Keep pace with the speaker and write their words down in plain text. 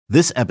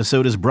This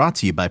episode is brought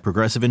to you by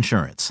Progressive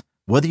Insurance.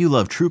 Whether you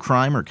love true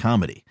crime or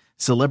comedy,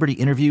 celebrity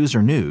interviews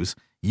or news,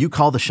 you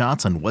call the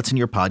shots on what's in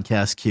your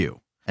podcast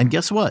queue. And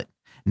guess what?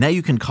 Now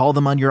you can call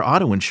them on your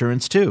auto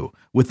insurance too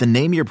with the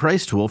Name Your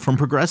Price tool from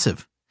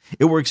Progressive.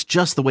 It works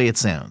just the way it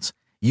sounds.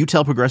 You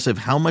tell Progressive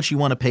how much you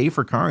want to pay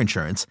for car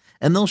insurance,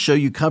 and they'll show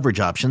you coverage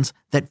options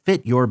that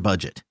fit your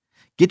budget.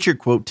 Get your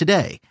quote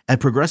today at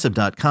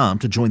Progressive.com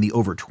to join the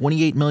over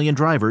 28 million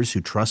drivers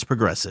who trust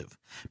Progressive.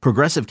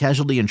 Progressive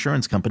Casualty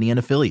Insurance Company and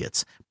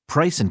Affiliates.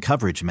 Price and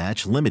coverage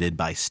match limited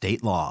by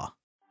state law.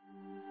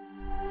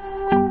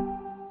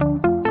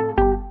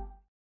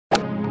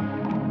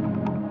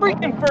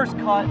 Freaking first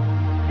cut.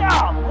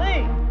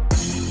 Golly.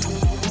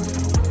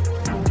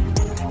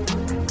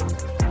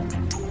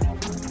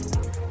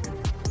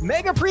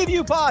 Mega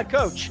preview pod,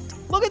 Coach.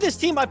 Look at this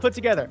team I put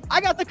together. I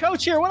got the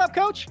coach here. What up,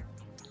 Coach?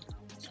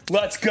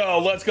 Let's go.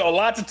 A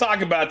lot to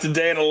talk about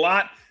today and a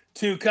lot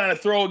to kind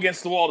of throw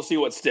against the wall to see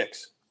what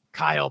sticks.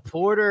 Kyle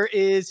Porter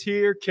is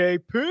here.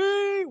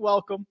 KP,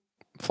 welcome.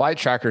 Flight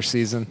tracker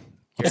season.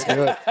 Let's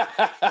do it.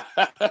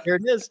 Here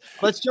it is.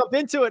 Let's jump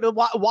into it.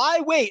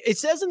 Why wait? It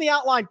says in the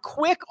outline,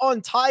 quick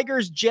on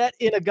Tiger's jet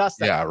in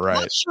Augusta. Yeah, right.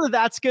 I'm not sure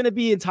that's going to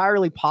be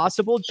entirely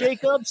possible,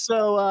 Jacob.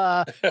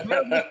 So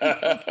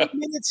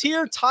minutes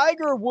here.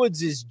 Tiger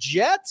Woods'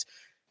 jet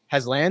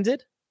has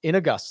landed in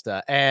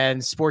Augusta,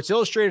 and Sports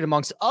Illustrated,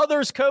 amongst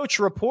others, Coach,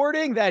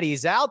 reporting that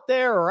he's out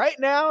there right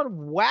now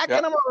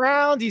whacking them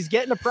around. He's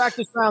getting a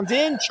practice round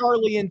in,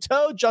 Charlie in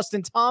tow,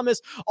 Justin Thomas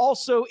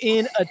also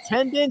in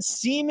attendance,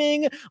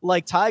 seeming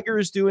like Tiger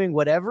is doing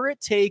whatever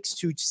it takes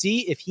to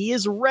see if he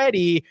is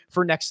ready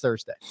for next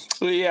Thursday.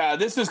 Yeah,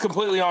 this is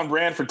completely on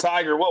brand for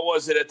Tiger. What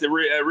was it at the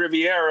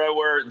Riviera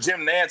where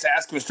Jim Nantz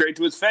asked him straight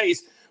to his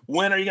face,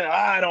 when are you going to,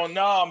 I don't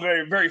know, I'm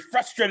very, very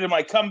frustrated in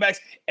my comebacks.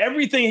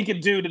 Everything he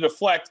could do to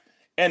deflect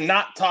and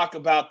not talk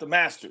about the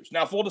Masters.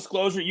 Now, full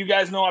disclosure, you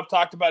guys know I've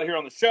talked about it here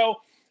on the show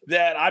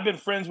that I've been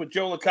friends with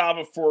Joe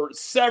LaCava for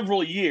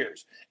several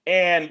years.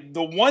 And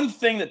the one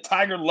thing that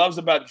Tiger loves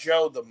about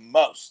Joe the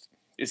most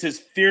is his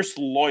fierce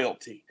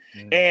loyalty.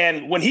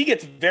 And when he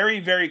gets very,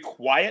 very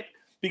quiet,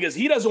 because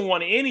he doesn't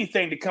want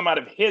anything to come out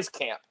of his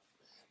camp,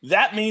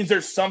 that means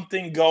there's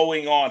something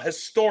going on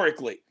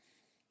historically.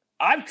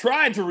 I've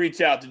tried to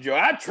reach out to Joe.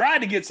 I've tried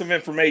to get some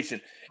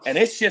information, and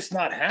it's just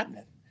not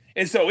happening.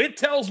 And so it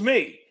tells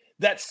me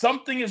that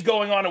something is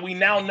going on, and we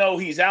now know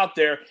he's out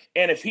there.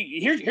 And if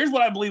here's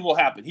what I believe will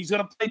happen. He's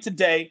going to play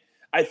today.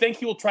 I think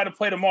he will try to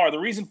play tomorrow. The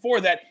reason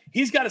for that,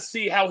 he's got to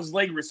see how his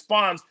leg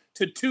responds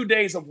to 2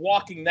 days of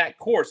walking that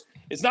course.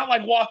 It's not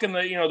like walking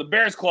the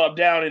Bears Club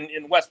down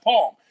in West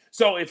Palm.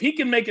 So if he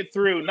can make it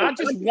through not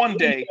just 1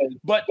 day,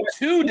 but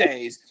 2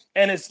 days,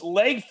 and his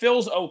leg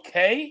feels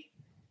okay,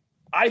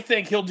 I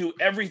think he'll do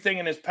everything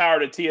in his power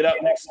to tee it up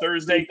next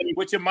Thursday,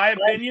 which in my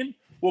opinion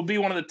will be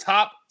one of the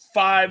top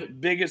 5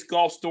 biggest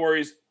golf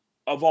stories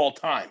of all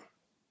time.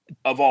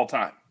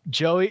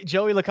 Joey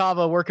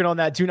LaCava working on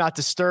that do not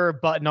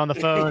disturb button on the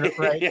phone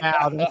right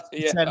now.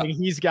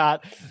 He's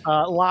got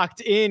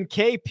locked in.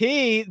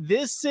 KP,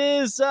 this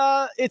is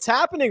it's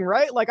happening,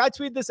 right? Like I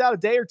tweeted this out a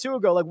day or two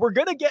ago. Like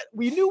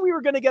we knew we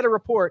were going to get a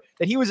report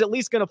that he was at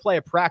least going to play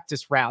a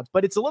practice round,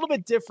 but it's a little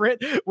bit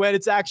different when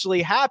it's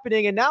actually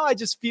happening. And now I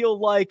just feel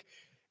like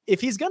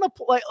if he's going to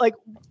play, like,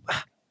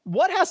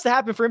 what has to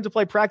happen for him to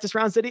play practice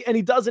rounds and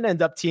he doesn't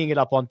end up teeing it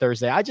up on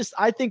Thursday?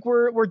 I think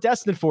we're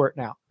destined for it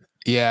now.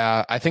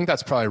 Yeah, I think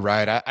that's probably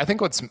right. I think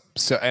what's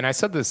so, and I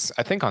said this,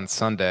 I think on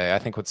Sunday, I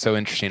think what's so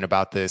interesting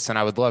about this, and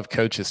I would love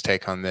Coach's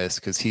take on this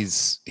because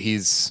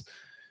he's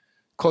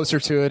closer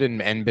to it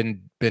and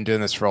been doing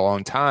this for a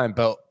long time,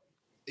 but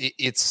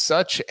it's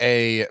such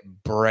a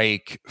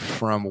break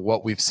from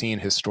what we've seen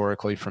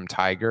historically from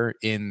Tiger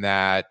in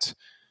that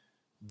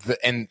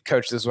and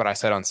Coach, this is what I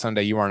said on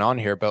Sunday. You weren't on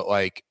here, but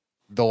like,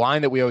 the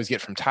line that we always get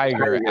from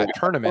Tiger at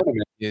tournament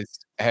is,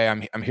 "Hey,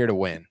 I'm here to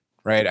win,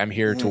 right? I'm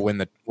here to win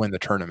the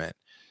tournament."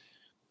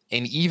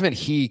 And even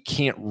he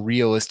can't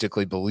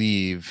realistically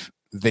believe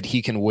that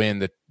he can win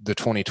the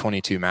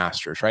 2022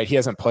 Masters, right? He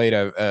hasn't played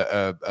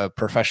a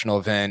professional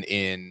event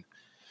in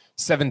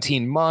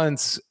 17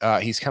 months.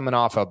 He's coming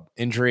off an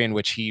injury in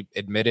which he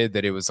admitted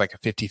that it was like a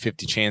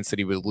 50-50 chance that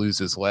he would lose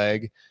his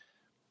leg.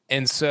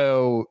 And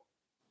so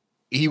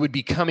he would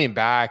be coming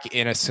back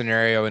in a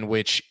scenario in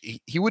which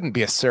he wouldn't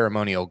be a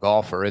ceremonial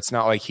golfer. It's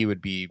not like he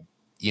would be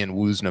Ian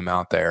Woosnam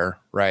out there,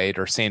 right?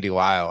 Or Sandy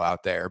Lyle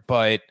out there,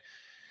 but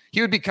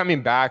he would be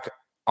coming back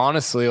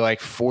honestly, like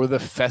for the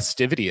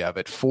festivity of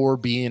it, for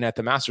being at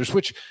the Masters,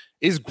 which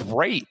is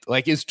great,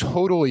 like is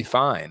totally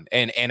fine.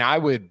 And I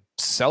would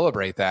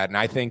celebrate that. And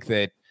I think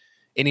that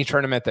any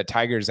tournament that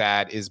Tiger's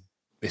at is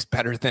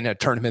better than a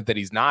tournament that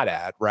he's not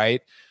at.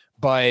 Right.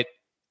 But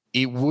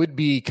it would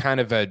be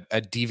kind of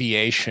a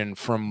deviation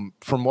from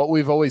what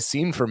we've always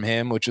seen from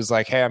him, which is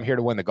like, hey, I'm here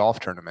to win the golf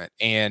tournament.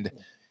 And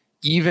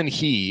even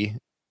he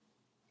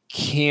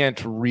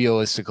can't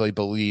realistically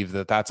believe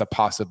that that's a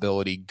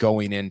possibility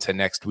going into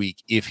next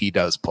week if he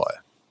does play.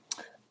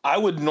 I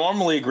would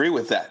normally agree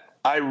with that.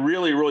 I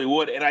really, really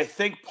would. And I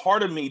think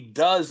part of me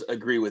does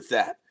agree with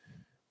that.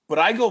 But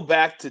I go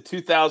back to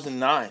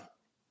 2009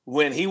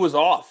 when he was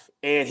off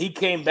and he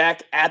came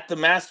back at the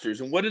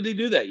Masters. And what did he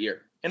do that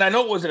year? And I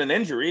know it wasn't an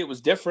injury. It was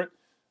different.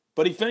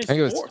 But he finished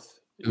fourth.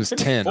 It was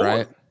 10, fourth.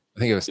 Right? I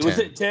think it was 10. Was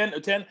it 10?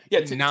 10? Yeah,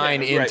 9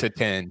 10, into right.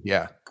 10.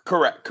 Yeah.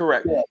 Correct.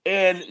 Yeah.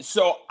 And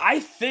so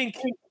I think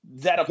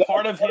that a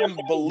part of him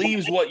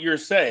believes what you're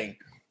saying.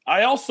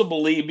 I also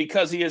believe,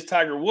 because he is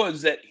Tiger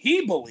Woods, that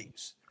he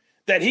believes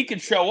that he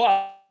could show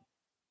up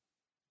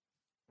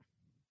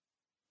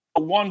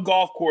on one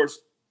golf course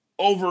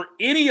over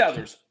any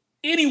others,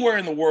 anywhere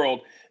in the world,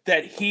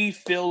 that he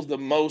feels the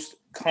most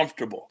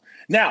comfortable.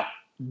 Now,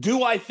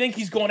 do I think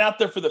he's going out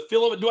there for the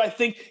feel of it? Do I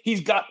think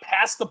he's got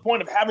past the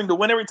point of having to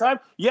win every time?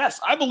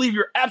 Yes, I believe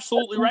you're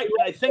absolutely right,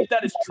 and I think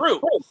that is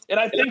true. And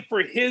I think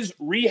for his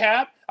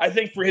rehab, I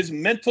think for his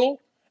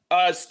mental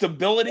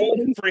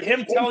stability, for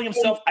him telling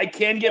himself, I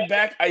can get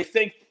back, I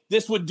think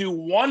this would do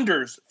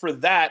wonders for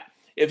that.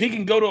 If he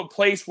can go to a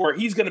place where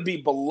he's going to be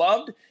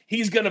beloved,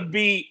 he's going to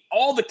be,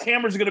 all the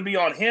cameras are going to be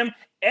on him.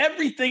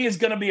 Everything is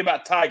going to be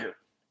about Tiger.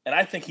 And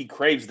I think he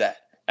craves that.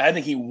 I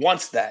think he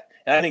wants that.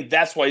 And I think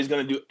that's why he's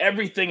going to do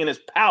everything in his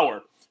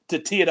power to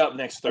tee it up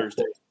next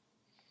Thursday.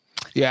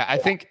 Yeah, I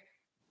think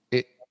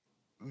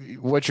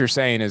what you're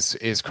saying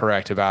is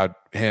correct about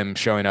him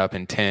showing up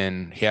in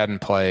 10. He hadn't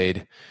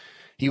played.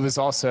 He was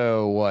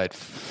also,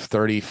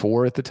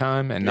 34 at the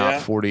time and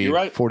not 40,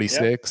 right.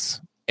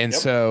 46. Yep. And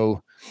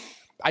so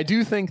I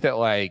do think that,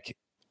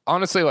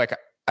 honestly,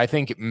 I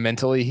think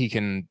mentally he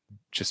can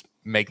just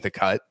make the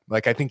cut.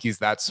 I think he's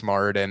that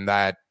smart and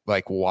that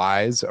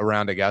wise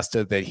around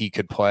Augusta that he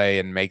could play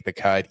and make the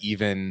cut,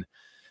 even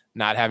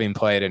not having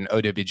played an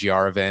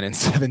OWGR event in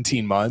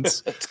 17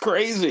 months. It's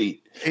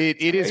crazy.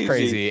 It is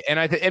crazy. And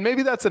and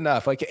maybe that's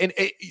enough. And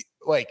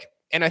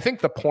I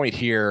think the point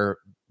here,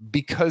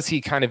 because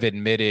he kind of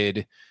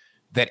admitted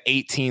that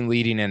 18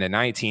 leading into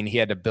 19, he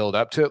had to build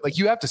up to it.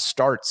 You have to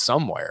start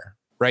somewhere.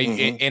 Right.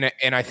 Mm-hmm.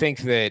 And I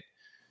think that,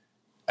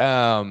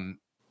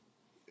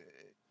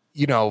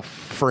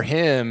 for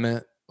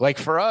him,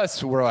 for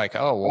us, we're oh,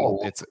 well,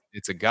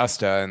 it's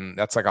Augusta and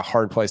that's a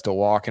hard place to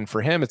walk. And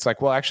for him, it's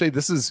well, actually,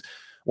 this is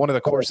one of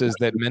the courses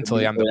that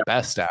mentally I'm the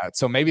best at.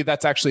 So maybe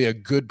that's actually a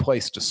good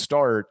place to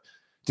start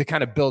to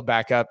kind of build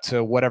back up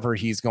to whatever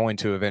he's going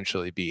to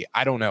eventually be.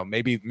 I don't know.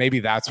 Maybe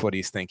that's what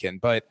he's thinking,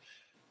 but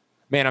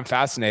man, I'm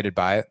fascinated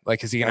by it.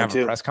 Is he going to have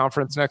a press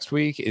conference next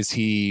week? Is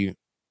he,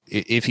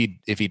 if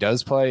he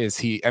does play, is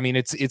he,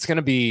 it's going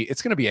to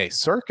be a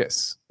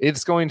circus.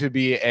 It's going to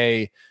be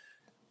a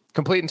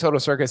complete and total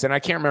circus. And I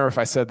can't remember if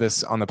I said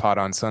this on the pod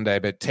on Sunday,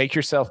 but take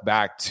yourself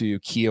back to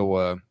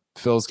Kiowa.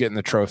 Phil's getting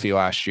the trophy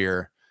last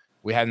year.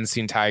 We hadn't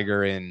seen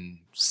Tiger in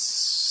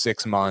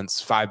 5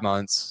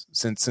 months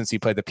since he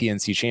played the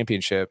PNC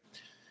Championship.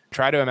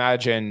 Try to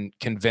imagine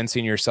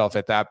convincing yourself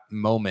at that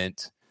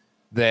moment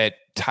that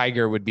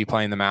Tiger would be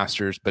playing the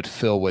Masters, but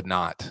Phil would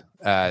not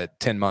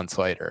 10 months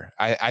later.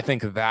 I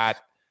think that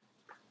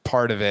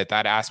part of it,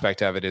 that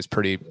aspect of it is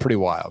pretty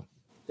wild.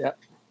 Yeah.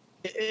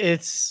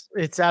 It's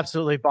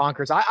absolutely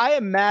bonkers. I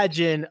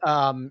imagine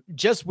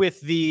just with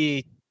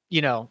the,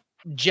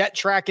 jet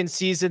tracking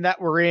season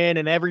that we're in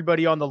and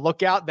everybody on the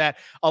lookout, that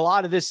a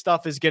lot of this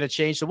stuff is going to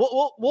change. So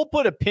we'll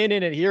put a pin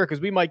in it here because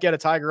we might get a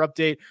Tiger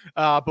update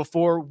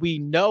before we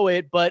know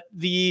it. But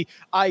the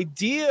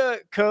idea,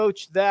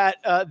 Coach, that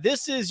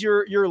this is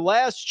your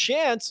last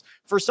chance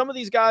for some of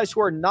these guys who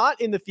are not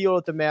in the field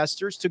at the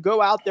Masters to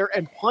go out there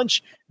and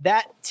punch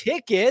that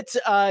ticket,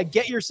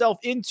 get yourself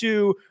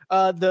into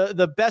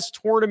the best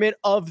tournament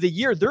of the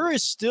year. There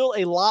is still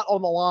a lot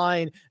on the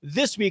line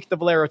this week, the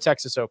Valero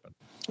Texas Open.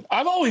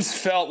 I've always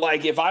felt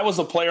like if I was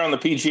a player on the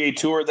PGA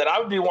Tour, that I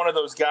would be one of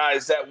those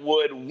guys that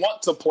would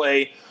want to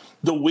play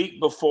the week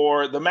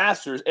before the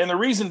Masters. And the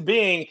reason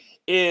being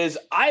is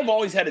I've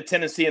always had a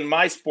tendency in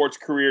my sports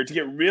career to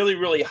get really,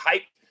 really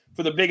hyped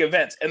for the big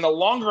events. And the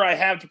longer I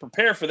have to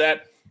prepare for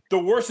that, the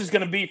worse it's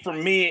going to be for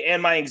me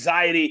and my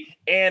anxiety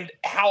and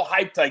how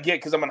hyped I get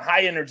because I'm a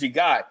high energy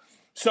guy.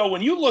 So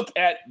when you look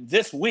at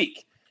this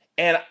week,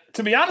 and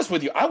to be honest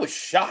with you, I was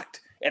shocked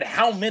at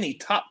how many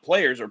top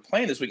players are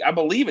playing this week. I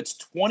believe it's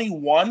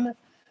 21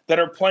 that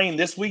are playing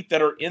this week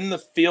that are in the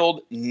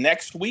field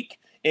next week,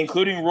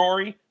 including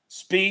Rory,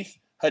 Spieth,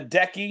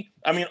 Hideki.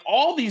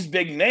 All these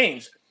big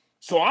names.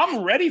 So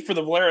I'm ready for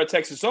the Valero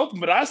Texas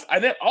Open, but I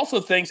also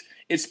think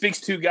it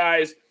speaks to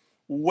guys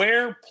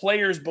where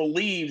players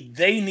believe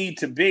they need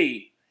to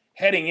be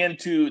heading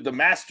into the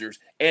Masters.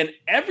 And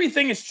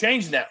everything has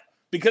changed now.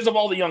 Because of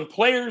all the young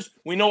players,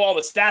 we know all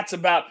the stats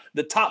about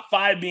the top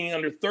 5 being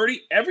under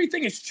 30.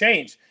 Everything has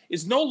changed.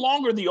 It's no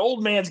longer the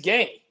old man's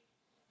game.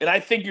 And I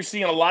think you're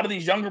seeing a lot of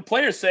these younger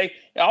players say,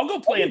 I'll go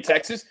play in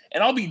Texas,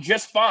 and I'll be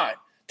just fine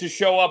to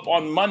show up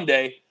on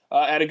Monday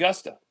at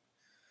Augusta.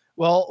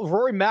 Well,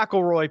 Rory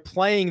McIlroy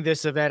playing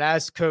this event,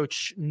 as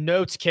Coach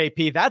notes,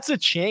 KP, that's a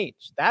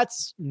change.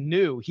 That's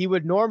new. He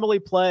would normally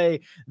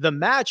play the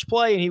match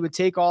play, and he would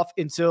take off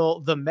until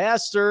the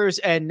Masters.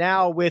 And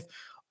now with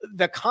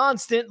the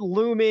constant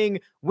looming,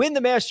 when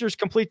the Masters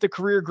complete the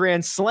career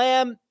Grand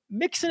Slam,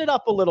 mixing it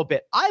up a little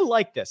bit. I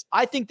like this.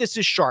 I think this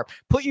is sharp.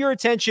 Put your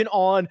attention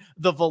on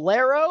the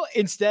Valero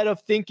instead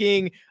of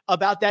thinking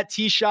about that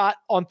tee shot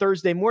on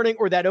Thursday morning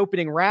or that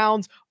opening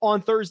round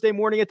on Thursday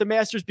morning at the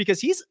Masters, because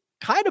he's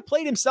kind of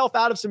played himself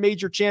out of some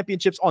major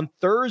championships on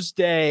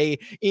Thursday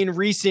in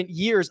recent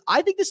years.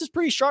 I think this is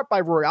pretty sharp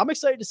by Rory. I'm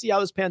excited to see how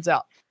this pans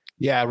out.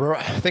 Yeah,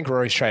 I think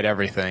Rory's tried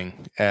everything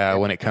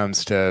when it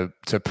comes to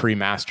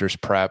pre-Masters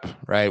prep,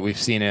 right? We've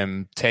seen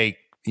him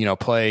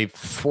play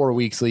 4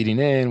 weeks leading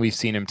in. We've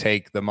seen him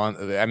take the month.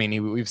 I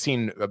mean, we've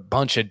seen a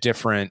bunch of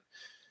different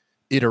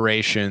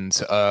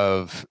iterations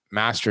of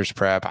Masters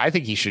prep. I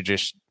think he should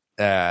just,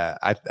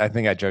 I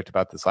think I joked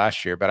about this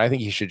last year, but I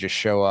think he should just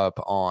show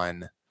up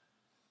on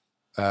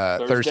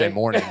Thursday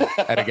morning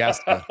at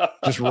Augusta.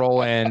 Just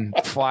roll in,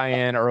 fly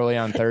in early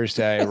on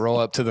Thursday, roll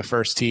up to the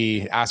first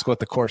tee, ask what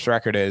the course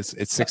record is.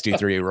 It's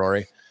 63,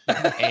 Rory,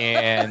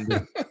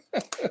 and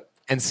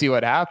see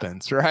what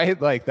happens,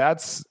 right? Like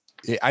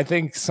I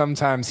think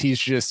sometimes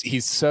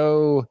he's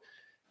so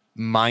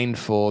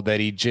mindful that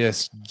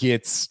his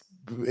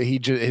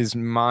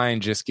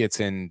mind just gets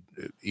in,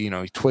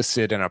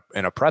 twisted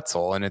in a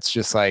pretzel. And it's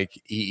just like,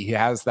 he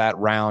has that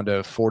round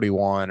of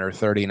 41 or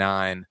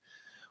 39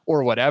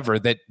 or whatever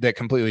that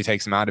completely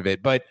takes him out of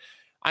it. But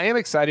I am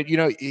excited.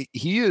 I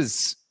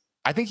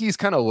think he's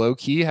kind of low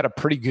key, had a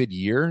pretty good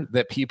year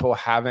that people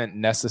haven't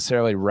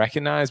necessarily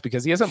recognized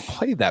because he hasn't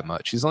played that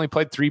much. He's only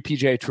played 3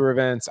 PGA Tour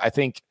events. I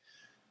think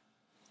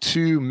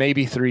 2,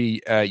 maybe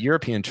 3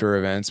 European Tour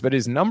events, but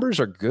his numbers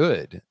are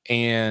good.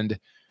 And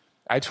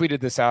I tweeted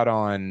this out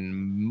on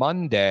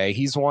Monday.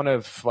 He's one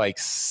of like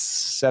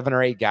 7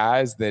 or 8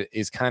 guys that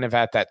is kind of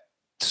at that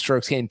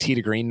strokes gained tee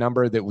to green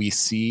number that we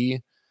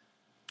see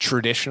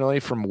traditionally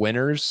from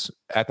winners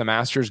at the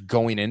Masters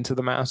going into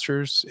the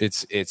Masters.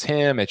 It's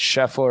him, it's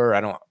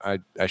Scheffler.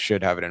 I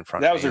should have it in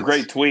front of me. That was a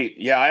great tweet.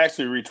 Yeah, I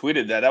actually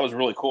retweeted that. That was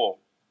really cool.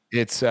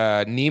 It's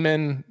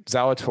Neiman,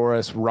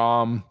 Zalatoris,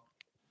 Rahm,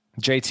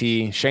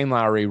 JT, Shane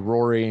Lowry,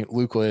 Rory,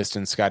 Luke List,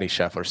 and Scotty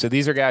Scheffler. So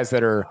these are guys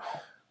that are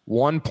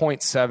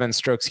 1.7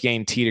 strokes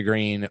gained tee to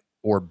green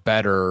or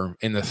better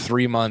in the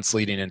 3 months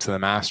leading into the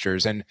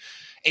Masters. And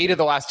 8 of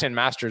the last 10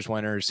 Masters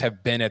winners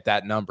have been at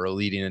that number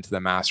leading into the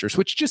Masters,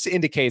 which just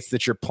indicates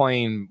that you're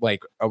playing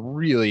like a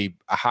really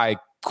high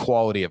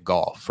quality of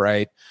golf,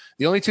 right?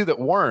 The only 2 that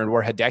weren't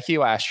were Hideki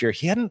last year.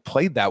 He hadn't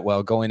played that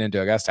well going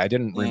into Augusta. I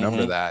didn't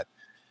remember that.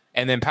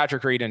 And then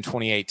Patrick Reed in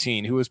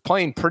 2018, who was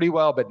playing pretty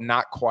well, but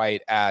not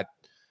quite at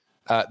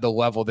the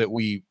level that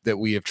we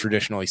have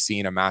traditionally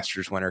seen a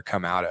Masters winner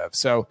come out of.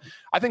 So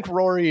I think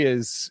Rory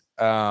is,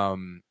 there's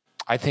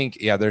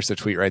the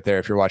tweet right there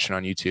if you're watching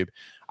on YouTube.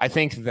 I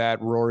think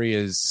that Rory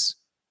is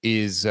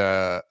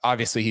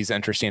obviously he's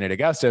interesting at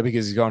Augusta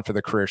because he's going for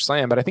the career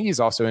slam, but I think he's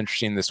also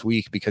interesting this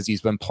week because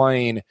he's been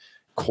playing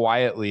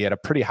quietly at a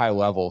pretty high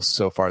level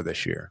so far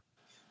this year.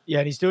 Yeah,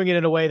 and he's doing it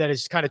in a way that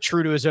is kind of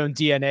true to his own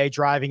DNA,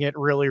 driving it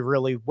really,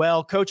 really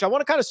well. Coach, I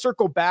want to kind of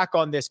circle back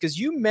on this because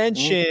you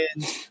mentioned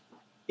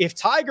if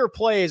Tiger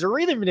plays, or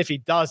even if he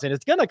doesn't,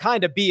 it's going to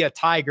kind of be a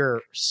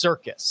Tiger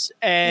circus.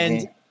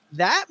 And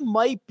that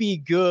might be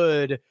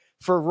good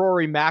for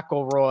Rory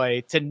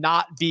McIlroy to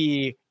not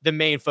be the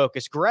main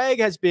focus. Greg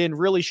has been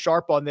really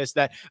sharp on this,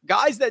 that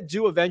guys that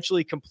do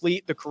eventually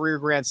complete the career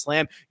Grand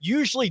Slam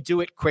usually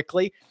do it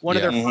quickly. One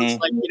of their first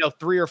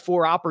 3 or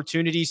 4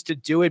 opportunities to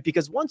do it,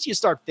 because once you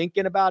start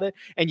thinking about it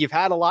and you've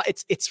had a lot,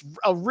 it's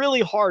a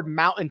really hard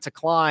mountain to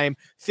climb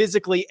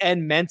physically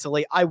and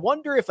mentally. I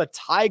wonder if a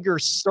Tiger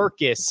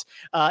circus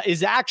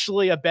is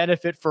actually a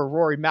benefit for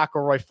Rory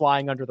McIlroy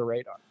flying under the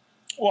radar.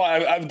 Well,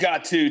 I've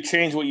got to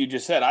change what you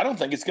just said. I don't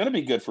think it's going to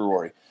be good for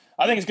Rory.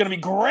 I think it's going to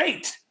be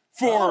great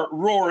for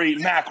Rory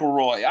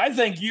McIlroy. I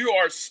think you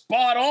are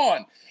spot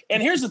on.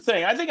 And here's the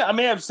thing. I think I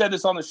may have said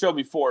this on the show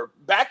before.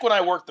 Back when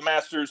I worked the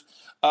Masters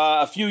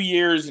a few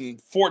years, in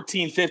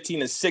 14,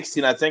 15, and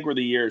 16, I think were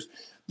the years,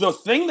 the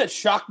thing that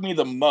shocked me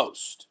the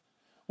most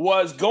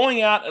was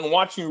going out and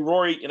watching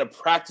Rory in a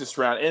practice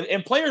round.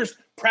 And players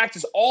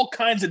practice all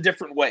kinds of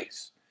different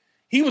ways.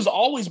 He was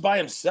always by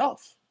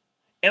himself.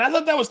 And I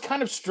thought that was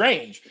kind of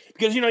strange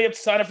because, you have to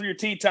sign up for your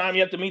tee time. You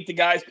have to meet the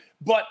guys.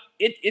 But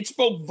it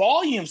spoke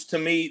volumes to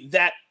me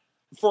that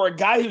for a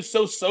guy who's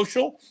so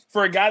social,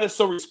 for a guy that's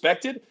so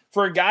respected,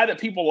 for a guy that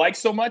people like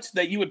so much,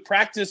 that you would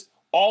practice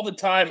all the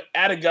time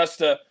at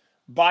Augusta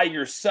by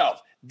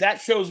yourself.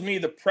 That shows me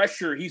the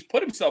pressure he's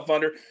put himself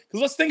under. Because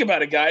let's think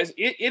about it, guys.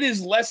 It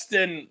is less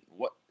than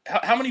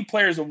how many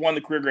players have won the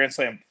career Grand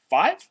Slam?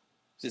 5?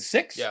 Is it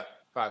 6? Yeah,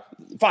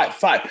 5.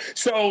 5.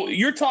 So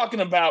you're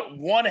talking about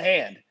one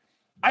hand.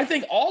 I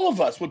think all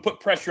of us would put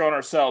pressure on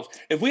ourselves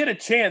if we had a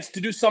chance to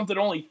do something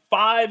only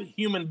 5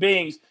 human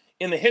beings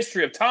in the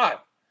history of time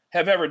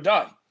have ever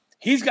done.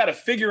 He's got to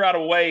figure out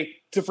a way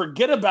to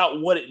forget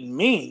about what it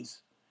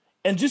means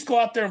and just go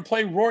out there and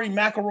play Rory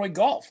McIlroy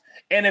golf.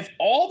 And if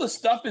all the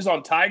stuff is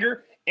on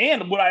Tiger,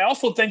 and what I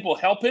also think will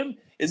help him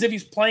is if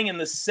he's playing in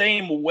the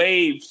same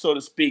wave, so to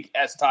speak,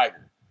 as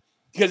Tiger.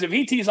 Because if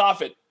he tees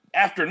off at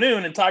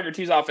afternoon and Tiger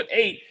tees off at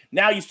 8,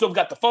 now you still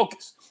got the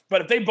focus.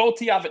 But if they both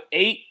tee off at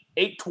 8,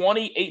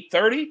 8:20,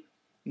 8:30,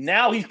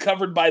 Now he's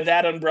covered by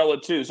that umbrella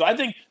too. So I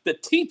think the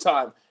tee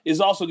time is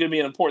also going to be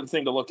an important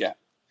thing to look at.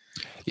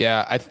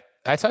 Yeah,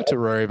 I talked to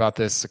Rory about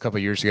this a couple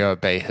of years ago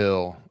at Bay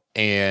Hill,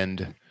 and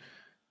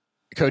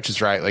the coach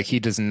is right. Like, he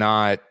does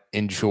not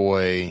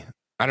enjoy,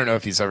 I don't know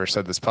if he's ever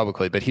said this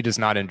publicly, but he does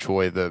not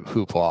enjoy the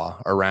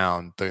hoopla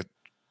around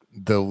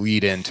the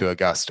lead into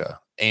Augusta.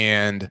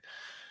 And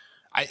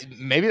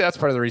maybe that's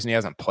part of the reason he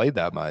hasn't played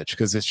that much,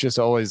 because it's just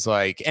always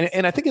like,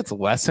 and I think it's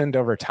lessened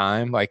over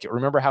time. Like,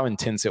 remember how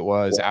intense it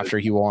was after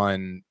he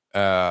won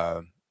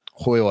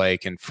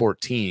Hoylake in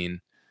 14,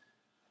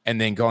 and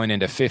then going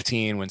into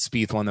 15 when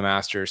Spieth won the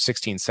Masters,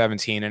 16,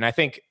 17. And I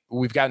think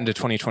we've gotten to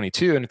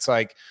 2022 and it's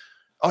like,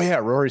 oh yeah,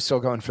 Rory's still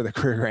going for the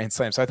career Grand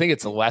Slam. So I think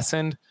it's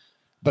lessened,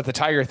 but the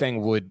Tiger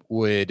thing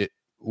would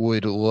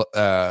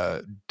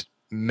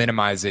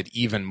minimize it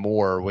even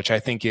more, which I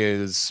think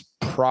is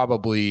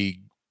probably,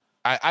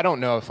 I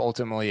don't know if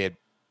ultimately it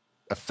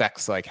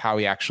affects like how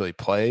he actually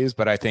plays,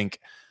 but I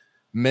think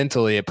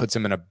mentally it puts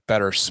him in a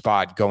better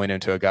spot going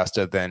into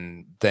Augusta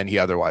than he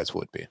otherwise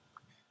would be.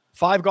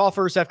 5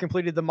 golfers have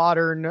completed the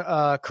modern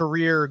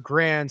career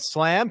Grand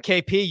Slam.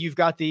 KP, you've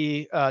got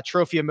the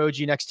trophy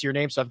emoji next to your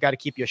name, so I've got to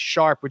keep you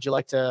sharp. Would you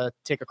like to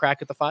take a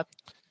crack at the 5?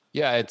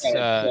 Yeah, it's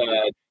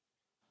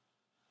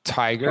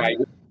Tiger.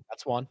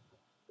 That's one.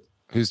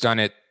 Who's done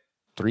it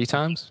 3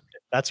 times?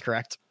 That's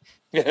correct.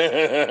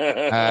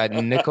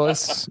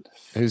 Nicholas,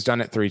 who's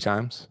done it 3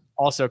 times.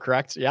 Also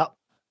correct. Yep.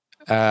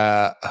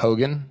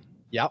 Hogan.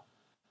 Yep.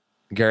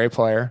 Gary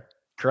Player.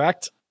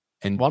 Correct.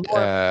 And one more.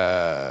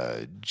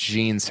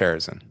 Gene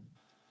Sarazen.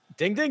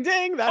 Ding, ding,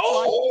 ding. That's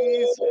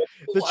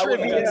the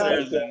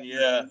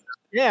trivia.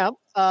 Yeah.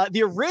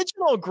 The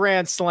original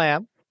Grand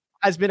Slam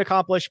has been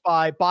accomplished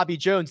by Bobby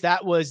Jones.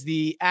 That was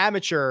the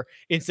amateur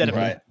instead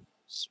of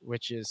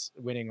which is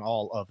winning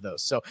all of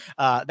those. So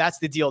that's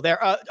the deal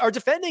there. Our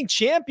defending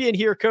champion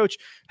here, Coach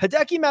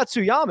Hideki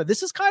Matsuyama.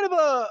 This is kind of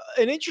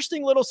an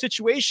interesting little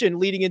situation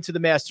leading into the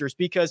Masters,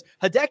 because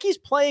Hideki's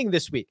playing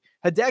this week.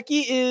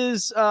 Hideki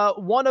is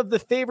one of the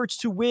favorites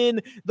to win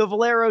the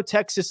Valero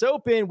Texas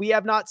Open. We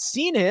have not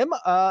seen him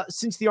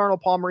since the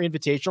Arnold Palmer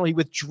Invitational. He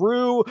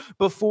withdrew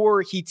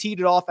before he teed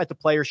it off at the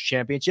Players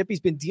Championship.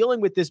 He's been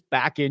dealing with this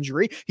back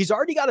injury. He's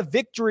already got a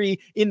victory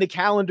in the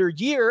calendar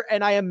year,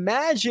 and I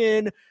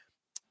imagine,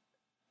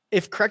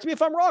 correct me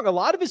if I'm wrong, a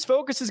lot of his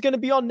focus is going to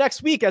be on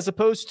next week as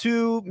opposed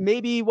to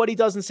maybe what he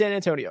does in San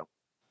Antonio.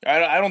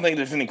 I don't think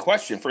there's any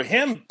question. For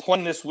him,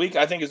 playing this week,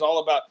 I think is all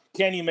about,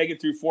 can you make it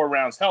through 4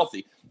 rounds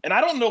healthy? And I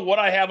don't know what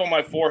I have on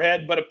my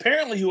forehead, but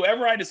apparently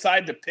whoever I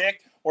decide to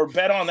pick or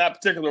bet on that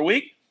particular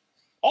week,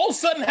 all of a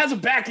sudden has a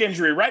back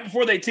injury right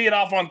before they tee it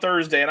off on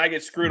Thursday, and I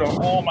get screwed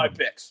on all my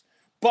picks.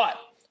 But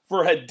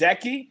for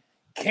Hideki,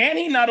 can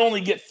he not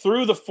only get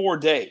through the 4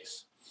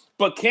 days,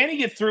 but can he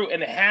get through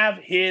and have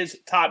his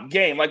top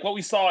game? Like what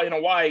we saw in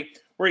Hawaii,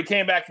 where he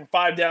came back from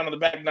 5 down on the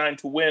back 9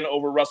 to win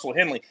over Russell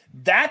Henley.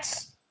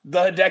 That's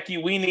the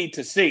Hideki we need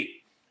to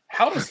see.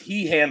 How does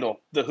he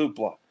handle the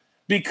hoopla?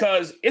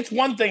 Because it's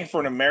one thing for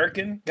an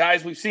American,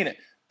 guys, we've seen it.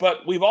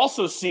 But we've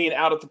also seen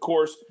out at the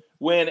course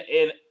when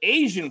an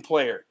Asian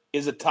player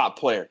is a top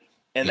player.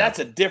 And that's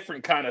a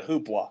different kind of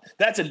hoopla.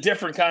 That's a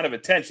different kind of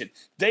attention.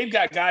 They've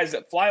got guys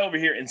that fly over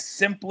here and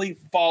simply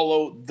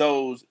follow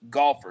those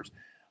golfers.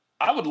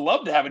 I would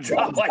love to have a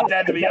job like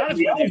that, to be honest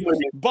with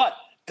you. But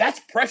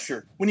that's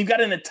pressure when you've got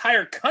an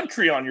entire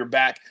country on your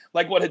back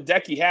like what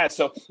Hideki has.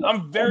 So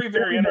I'm very,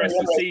 very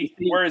interested to see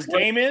where his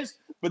game is,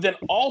 but then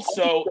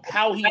also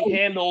how he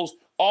handles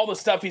all the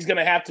stuff he's going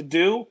to have to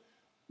do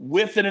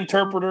with an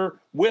interpreter,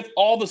 with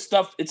all the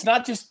stuff. It's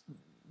not just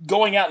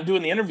going out and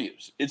doing the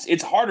interviews.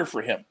 It's harder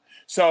for him.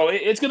 So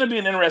it's going to be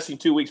an interesting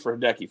 2 weeks for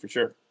Hideki for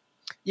sure.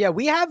 Yeah,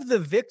 we have the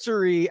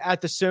victory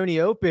at the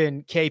Sony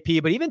Open,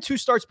 KP, but even 2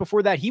 starts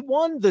before that, he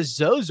won the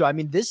Zozo. I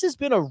mean, this has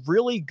been a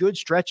really good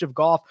stretch of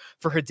golf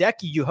for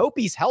Hideki. You hope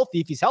he's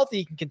healthy. If he's healthy,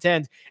 he can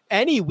contend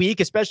any week,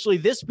 especially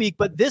this week.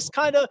 But this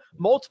kind of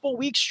multiple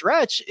week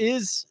stretch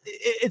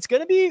it's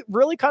going to be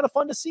really kind of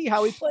fun to see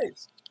how he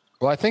plays.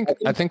 Well, I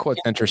think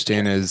what's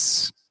interesting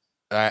is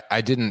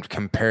I didn't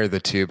compare the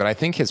two, but I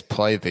think his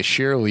play this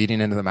year leading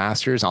into the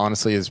Masters,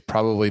 honestly, has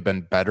probably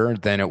been better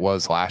than it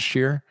was last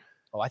year.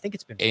 Oh, I think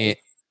it's been.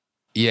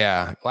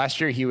 Yeah. Last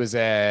year he was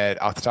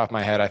at, off the top of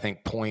my head, I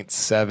think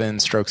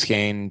 0.7 strokes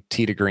gained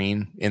tee to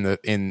green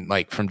in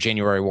like from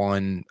January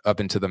 1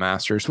 up into the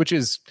Masters, which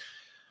is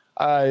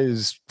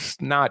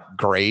not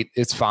great.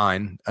 It's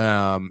fine.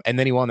 And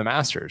then he won the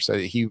Masters. So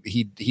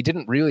he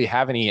didn't really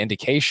have any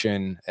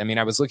indication. I mean,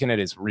 I was looking at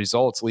his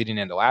results leading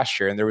into last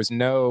year, and there was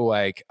no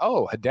like,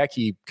 oh,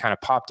 Hideki kind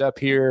of popped up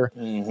here.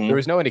 Mm-hmm. There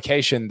was no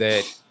indication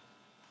that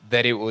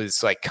it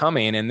was like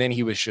coming, and then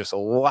he was just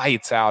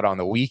lights out on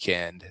the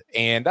weekend.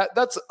 And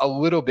that's a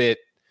little bit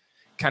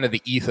kind of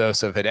the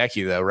ethos of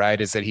Hideki though, right?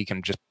 Is that he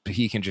can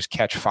just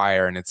catch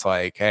fire, and it's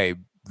like, hey,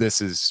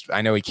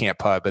 I know he can't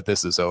putt, but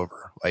this is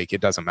over. Like,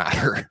 it doesn't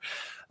matter.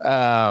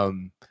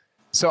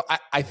 So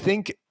I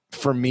think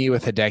for me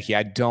with Hideki,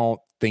 I don't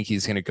think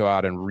he's going to go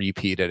out and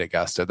repeat at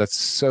Augusta. That's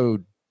so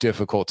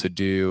difficult to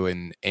do.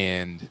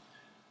 And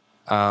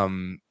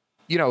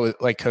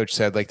like Coach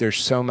said, like there's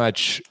so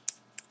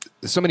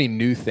many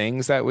new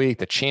things that week,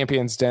 the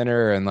Champions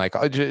Dinner, and like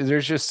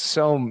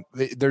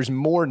there's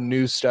more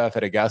new stuff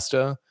at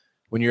Augusta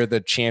when you're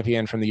the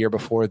champion from the year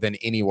before than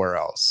anywhere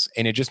else,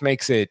 and it just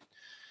makes it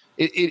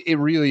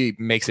really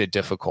makes it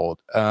difficult.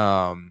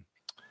 The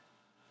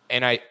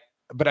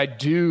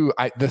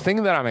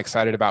thing that I'm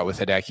excited about with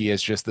Hideki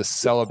is just the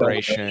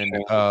celebration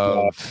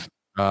of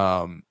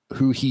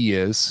who he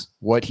is,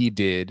 what he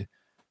did,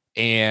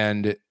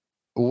 and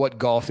what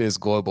golf is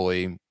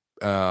globally,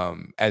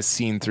 as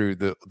seen through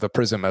the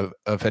prism of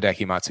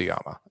Hideki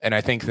Matsuyama. And I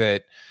think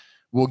that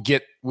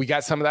we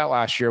got some of that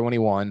last year when he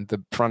won.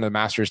 The front of the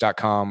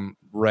Masters.com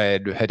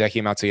read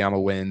Hideki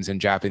Matsuyama wins in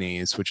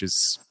Japanese, which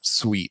is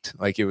sweet.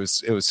 Like it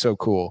was so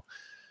cool.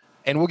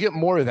 And we'll get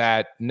more of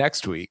that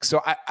next week.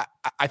 So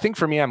I think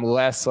for me, I'm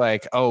less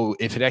like, oh,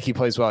 if Hideki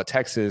plays well at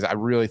Texas, I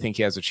really think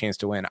he has a chance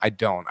to win. I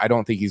don't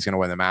think he's going to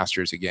win the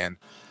Masters again,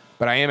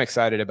 but I am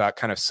excited about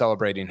kind of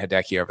celebrating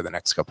Hideki over the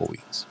next couple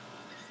weeks.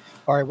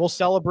 All right, we'll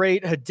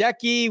celebrate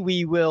Hideki.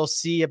 We will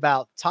see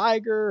about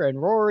Tiger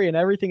and Rory and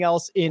everything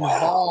else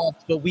involved.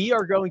 But we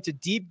are going to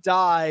deep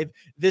dive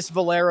this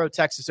Valero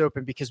Texas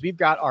Open because we've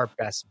got our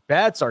best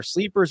bets, our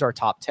sleepers, our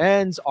top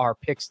 10s, our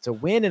picks to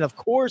win, and of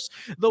course,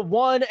 the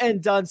one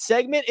and done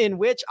segment in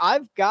which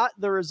I've got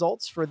the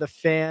results for the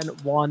fan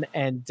one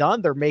and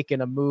done. They're making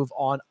a move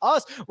on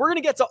us. We're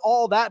going to get to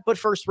all that, but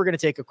first we're going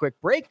to take a quick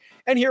break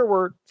and hear a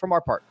word from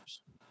our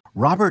partners.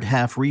 Robert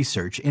Half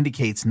research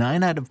indicates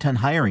 9 out of 10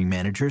 hiring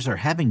managers are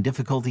having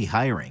difficulty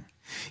hiring.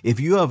 If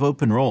you have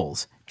open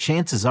roles,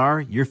 chances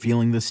are you're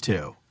feeling this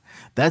too.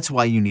 That's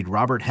why you need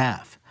Robert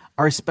Half.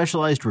 Our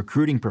specialized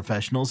recruiting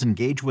professionals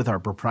engage with our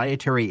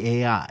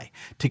proprietary AI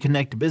to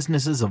connect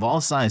businesses of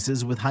all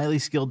sizes with highly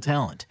skilled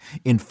talent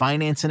in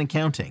finance and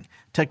accounting,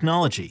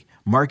 technology,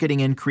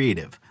 marketing and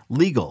creative,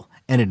 legal,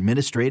 and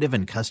administrative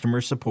and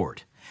customer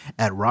support.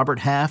 At Robert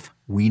Half,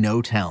 we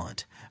know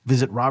talent.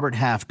 Visit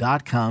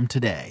roberthalf.com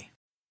today.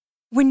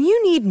 When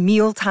you need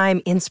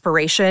mealtime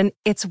inspiration,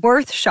 it's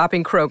worth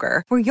shopping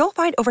Kroger, where you'll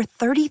find over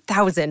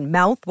 30,000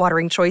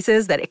 mouth-watering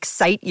choices that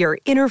excite your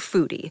inner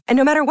foodie. And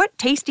no matter what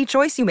tasty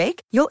choice you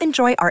make, you'll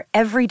enjoy our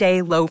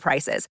everyday low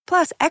prices,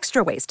 plus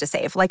extra ways to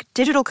save, like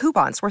digital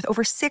coupons worth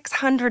over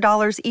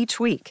 $600 each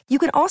week. You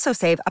can also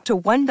save up to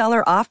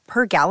 $1 off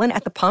per gallon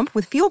at the pump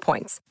with fuel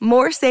points.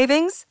 More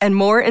savings and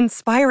more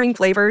inspiring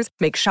flavors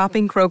make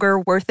shopping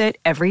Kroger worth it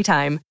every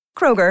time.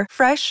 Kroger,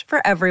 fresh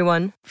for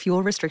everyone.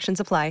 Fuel restrictions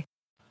apply.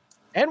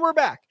 And we're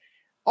back.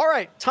 All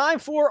right, time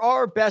for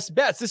our best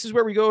bets. This is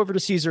where we go over to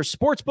Caesars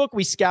Sportsbook.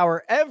 We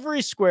scour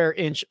every square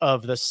inch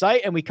of the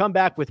site, and we come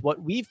back with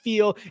what we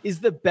feel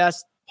is the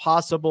best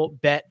possible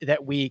bet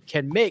that we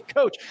can make.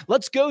 Coach,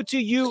 let's go to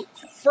you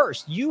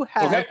first. You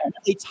have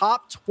a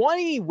top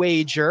 20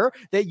 wager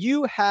that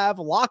you have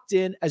locked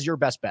in as your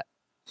best bet.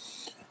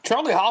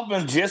 Charlie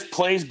Hoffman just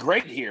plays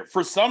great here.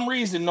 For some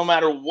reason, no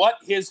matter what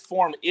his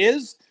form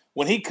is,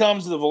 when he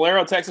comes to the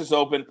Valero Texas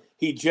Open,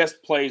 he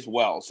just plays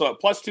well. So at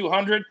plus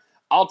 200,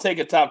 I'll take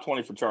a top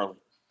 20 for Charlie.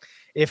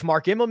 If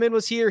Mark Immelman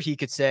was here, he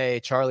could say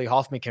Charlie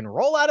Hoffman can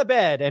roll out of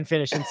bed and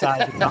finish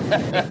inside the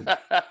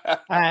top.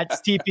 At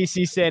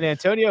TPC San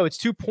Antonio, it's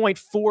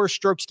 2.4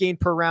 strokes gained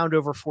per round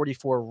over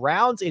 44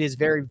 rounds. It is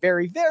very,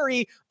 very,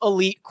 very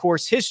elite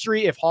course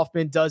history. If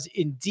Hoffman does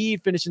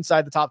indeed finish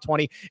inside the top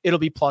 20, it'll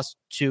be plus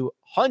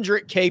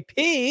 200.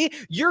 KP,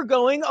 you're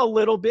going a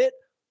little bit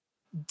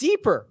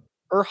deeper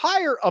or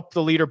higher up the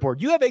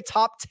leaderboard. You have a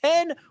top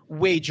 10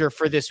 wager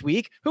for this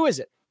week. Who is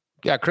it?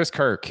 Yeah, Chris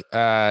Kirk.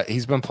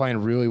 He's been playing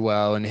really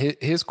well, and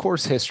his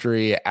course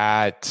history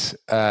at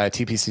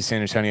TPC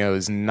San Antonio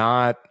is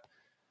not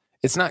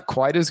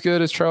quite as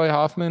good as Charlie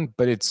Hoffman,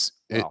 but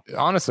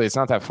honestly, it's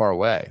not that far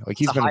away. Like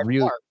he's been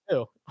really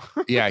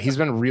yeah, he's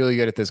been really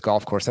good at this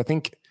golf course. I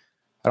think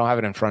I don't have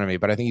it in front of me,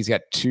 but I think he's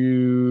got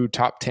 2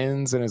 top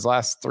 10s in his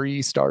last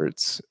 3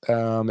 starts,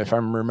 if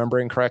I'm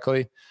remembering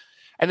correctly.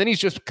 And then he's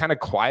just kind of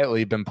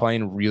quietly been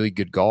playing really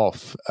good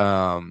golf.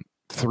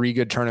 3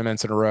 good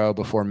tournaments in a row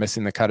before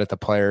missing the cut at the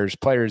Players.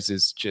 Players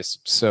is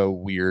just so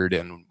weird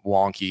and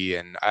wonky.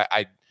 And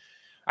I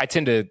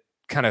tend to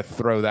kind of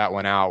throw that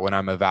one out when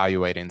I'm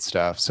evaluating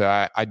stuff. So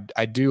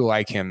I do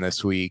like him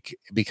this week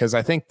because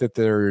I think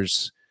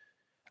there's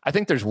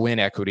win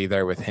equity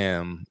there with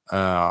him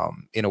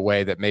in a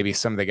way that maybe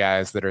some of the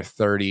guys that are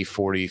 30,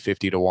 40,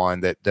 50 to 1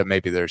 that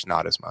maybe there's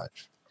not as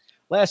much.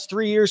 Last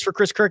 3 years for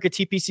Chris Kirk at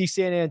TPC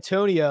San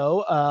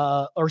Antonio,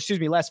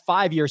 last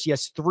 5 years, he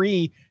has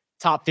 3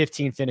 top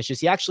 15 finishes.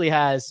 He actually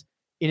has,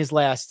 in his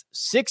last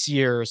 6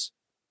 years,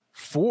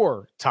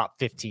 4 top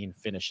 15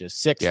 finishes.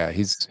 6. Yeah,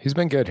 he's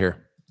been good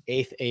here.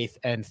 8th, 8th,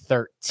 and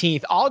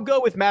 13th. I'll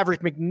go with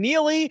Maverick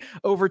McNeely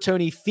over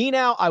Tony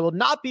Finau. I will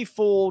not be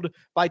fooled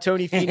by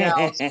Tony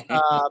Finau's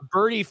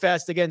birdie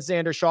fest against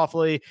Xander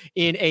Schauffele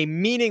in a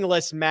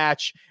meaningless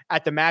match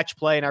at the match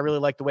play, and I really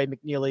like the way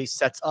McNeely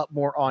sets up.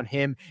 More on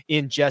him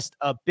in just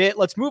a bit.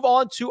 Let's move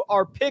on to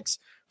our picks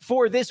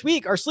for this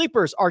week. Our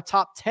sleepers, our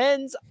top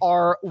 10s,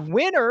 our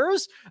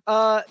winners.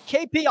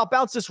 KP, I'll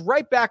bounce this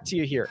right back to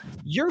you here.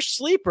 Your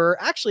sleeper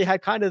actually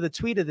had kind of the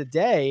tweet of the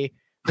day.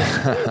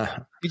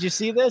 Did you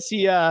see this?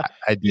 I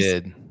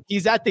did.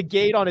 He's at the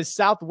gate on his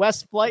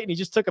Southwest flight, and he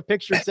just took a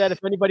picture and said,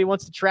 if anybody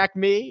wants to track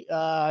me,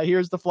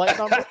 here's the flight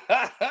number.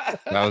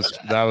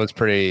 That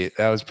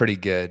was pretty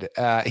good.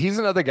 He's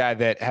another guy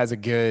that has a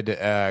good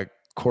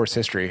course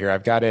history here.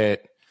 I've got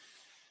it.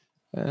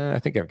 I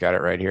think I've got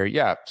it right here.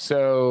 Yeah.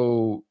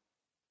 So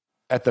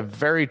at the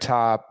very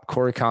top,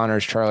 Corey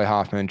Connors, Charlie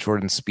Hoffman,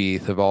 Jordan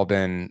Spieth have all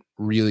been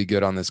really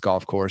good on this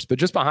golf course. But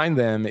just behind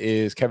them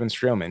is Kevin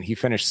Streelman. He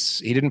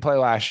didn't play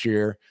last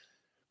year.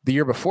 The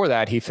year before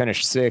that, he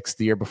finished 6th.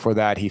 The year before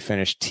that, he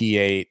finished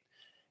T8.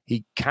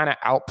 He kind of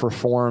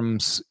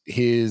outperforms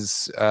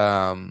his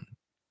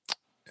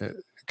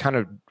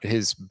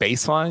his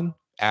baseline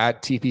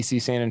at TPC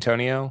San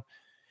Antonio.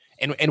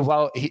 And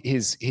while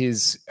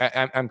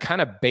I'm kind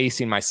of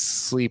basing my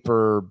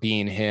sleeper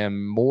being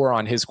him more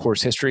on his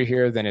course history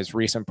here than his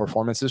recent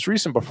performance. His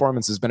recent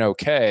performance has been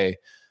okay,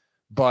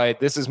 but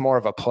this is more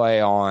of a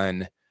play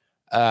on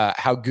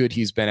how good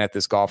he's been at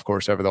this golf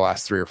course over the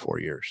last 3 or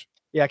 4 years.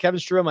 Yeah, Kevin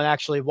Streelman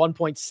actually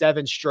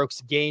 1.7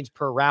 strokes gains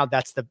per round.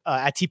 That's the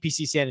at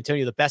TPC San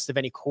Antonio, the best of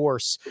any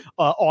course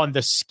on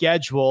the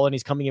schedule. And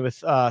he's coming in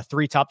with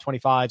 3 top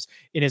 25s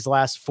in his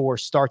last 4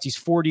 starts. He's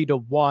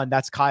 40-1.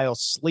 That's Kyle's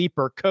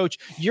sleeper. Coach,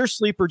 your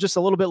sleeper just a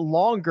little bit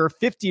longer,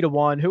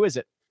 50-1. Who is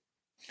it?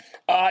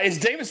 It's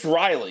Davis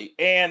Riley.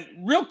 And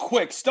real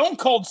quick, Stone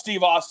Cold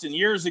Steve Austin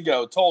years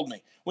ago told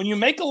me, when you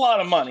make a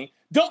lot of money,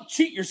 don't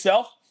cheat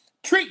yourself,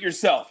 treat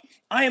yourself.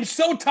 I am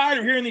so tired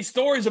of hearing these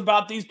stories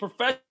about these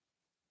professionals.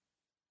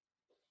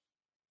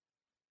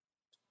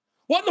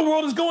 What in the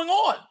world is going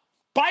on?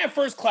 Buy a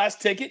first-class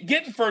ticket,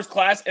 get in first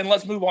class, and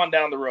let's move on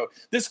down the road.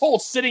 This whole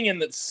sitting in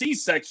the C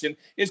section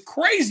is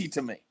crazy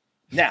to me.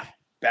 Now,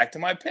 back to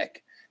my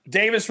pick.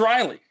 Davis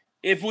Riley.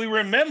 If we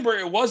remember,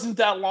 it wasn't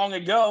that long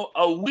ago,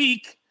 a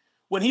week,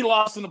 when he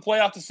lost in the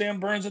playoff to Sam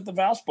Burns at the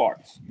Valspar.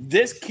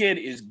 This kid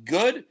is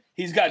good.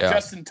 He's got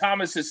Justin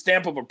Thomas's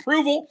stamp of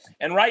approval,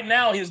 and right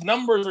now his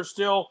numbers are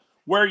still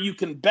where you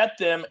can bet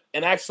them,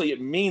 and actually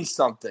it means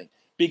something.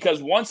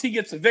 Because once he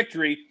gets a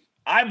victory,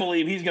 I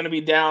believe he's going to be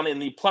down in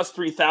the plus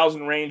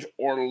 3,000 range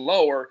or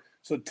lower.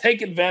 So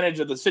take advantage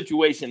of the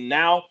situation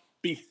now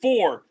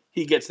before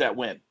he gets that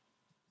win.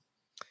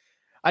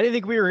 I didn't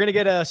think we were going to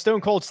get a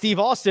Stone Cold Steve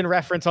Austin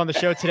reference on the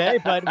show today,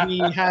 but we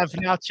have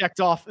now checked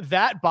off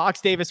that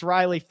box. Davis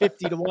Riley,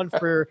 50-1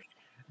 for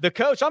the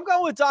coach. I'm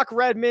going with Doc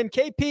Redman.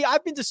 KP,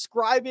 I've been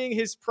describing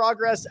his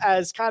progress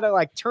as kind of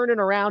like turning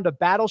around a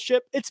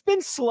battleship. It's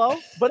been slow,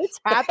 but it's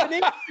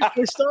happening.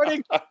 We're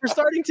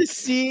starting to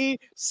see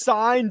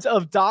signs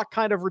of Doc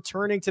kind of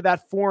returning to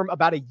that form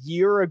about a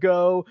year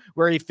ago,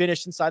 where he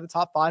finished inside the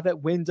top 5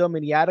 at Wyndham,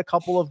 and he had a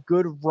couple of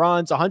good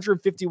runs,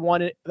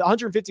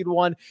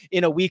 150-1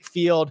 in a weak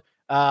field.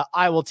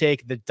 I will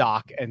take the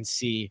Doc and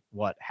see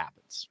what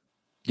happens.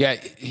 Yeah,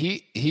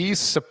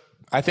 he's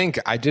I think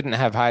I didn't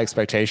have high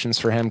expectations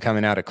for him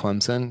coming out of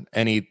Clemson,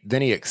 and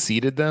he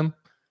exceeded them,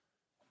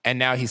 and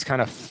now he's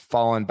kind of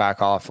fallen back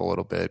off a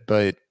little bit.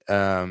 But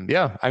I mean,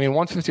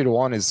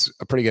 150-1 is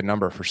a pretty good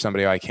number for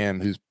somebody like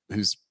him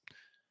who's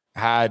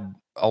had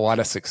a lot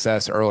of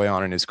success early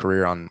on in his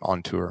career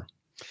on tour.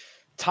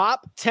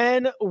 Top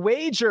 10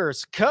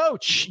 wagers.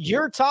 Coach,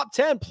 your top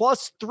 10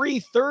 plus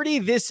 330.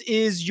 This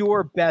is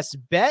your best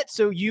bet.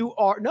 So you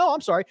are, no,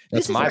 I'm sorry.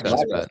 That's my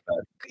best bet.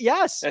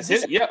 Yes. That's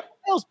it. Yeah.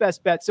 Kyle's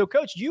best bet. So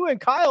Coach, you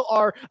and Kyle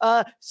are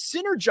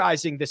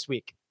synergizing this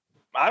week.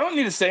 I don't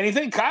need to say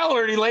anything. Kyle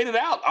already laid it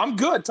out. I'm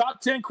good.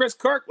 Top 10, Chris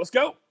Kirk. Let's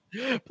go.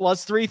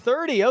 Plus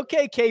 330.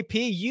 Okay,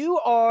 KP, you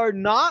are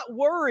not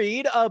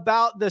worried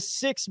about the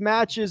 6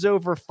 matches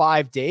over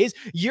 5 days.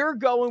 You're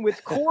going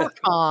with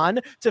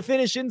Corcon to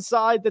finish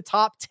inside the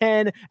top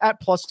 10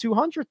 at plus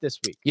 200 this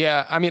week.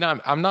 Yeah, I mean,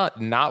 I'm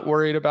not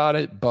worried about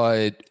it,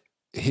 but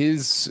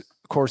his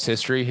course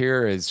history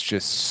here is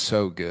just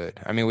so good.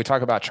 I mean, we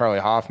talk about Charlie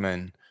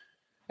Hoffman,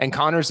 and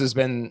Connors has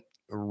been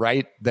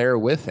right there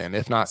with him,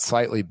 if not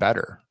slightly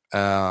better.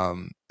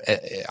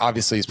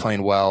 Obviously he's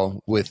playing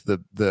well with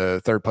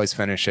the third place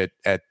finish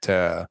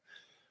at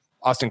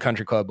Austin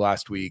Country Club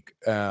last week.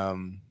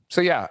 So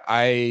yeah,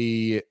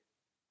 I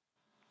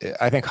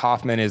think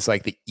Hoffman is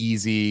like the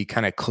easy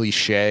kind of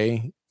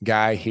cliche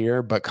guy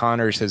here, but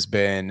Connors has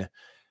been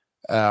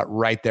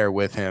right there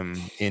with him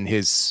in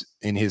his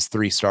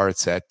 3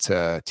 starts at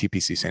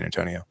TPC San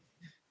Antonio.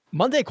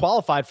 Monday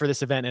qualified for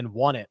this event and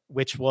won it,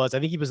 which was, I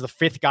think he was the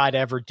 5th guy to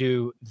ever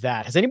do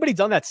that. Has anybody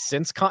done that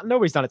since?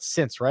 Nobody's done it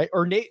since, right?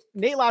 Or Nate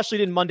Lashley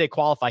didn't Monday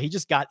qualify. He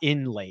just got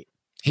in late.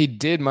 He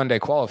did Monday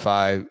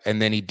qualify,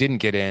 and then he didn't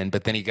get in,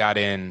 but then he got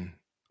in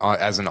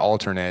as an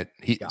alternate.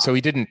 So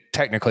he didn't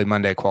technically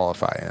Monday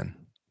qualify in.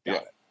 Yeah.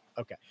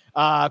 Okay.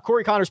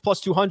 Corey Connors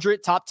plus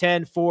 200, top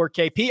 10 for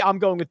KP. I'm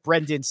going with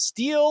Brendan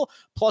Steele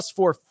plus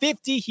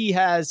 450. He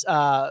has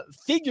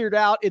figured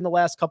out in the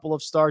last couple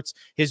of starts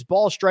his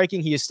ball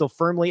striking. He is still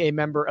firmly a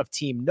member of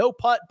Team No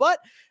Putt, but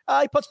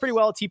he puts pretty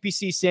well at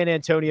TPC San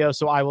Antonio.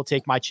 So I will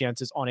take my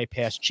chances on a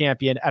past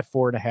champion at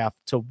 4.5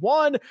 to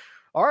 1.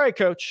 All right,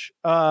 Coach.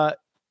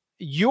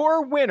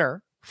 Your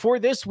winner for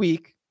this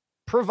week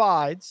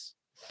provides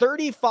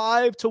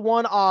 35 to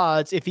 1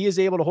 odds if he is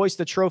able to hoist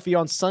the trophy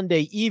on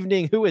Sunday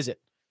evening. Who is it?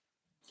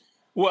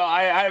 Well,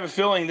 I have a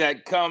feeling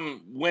that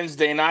come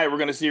Wednesday night, we're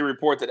going to see a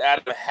report that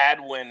Adam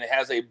Hadwin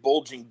has a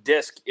bulging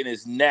disc in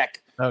his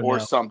neck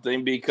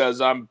something,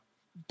 because I'm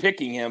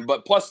picking him.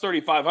 But plus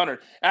 3,500,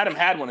 Adam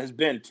Hadwin has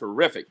been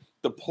terrific.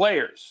 The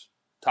players,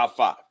 top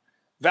 5.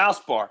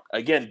 Valspar,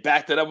 again,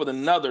 backed it up with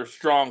another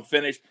strong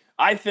finish.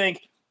 I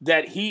think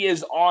that he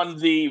is on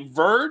the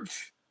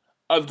verge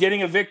of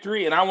getting a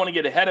victory, and I want to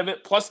get ahead of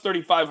it. Plus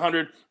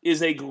 3,500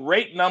 is a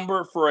great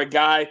number for a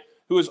guy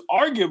who is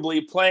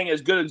arguably playing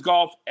as good as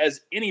golf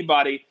as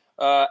anybody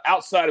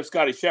outside of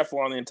Scottie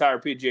Scheffler on the entire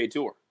PGA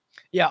Tour.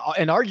 Yeah,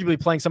 and arguably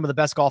playing some of the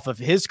best golf of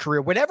his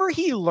career. Whatever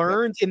he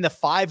learned in the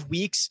 5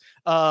 weeks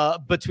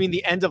between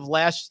the end of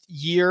last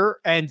year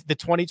and the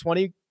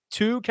 2022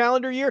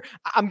 calendar year,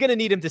 I'm going to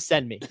need him to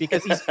send me,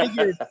 because he's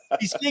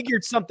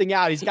figured something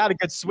out. He's got a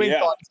good swing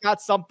thought. He's got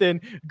something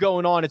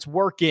going on. It's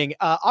working.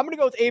 I'm going to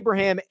go with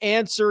Abraham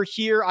Answer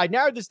here. I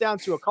narrowed this down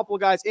to a couple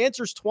of guys.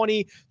 Answer's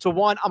 20 to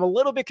 1. I'm a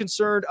little bit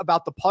concerned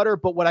about the putter,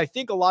 but what I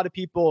think a lot of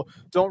people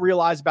don't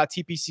realize about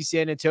TPC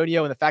San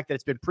Antonio and the fact that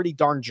it's been pretty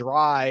darn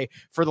dry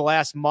for the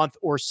last month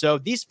or so,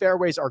 these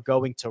fairways are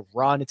going to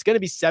run. It's going to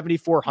be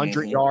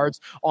 7,400 yards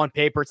on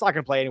paper. It's not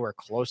going to play anywhere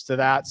close to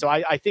that. So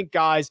I think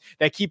guys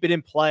that keep it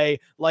in play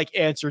like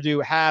Answer do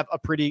have a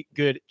pretty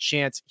good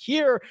chance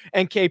here.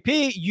 And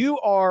KP, you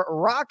are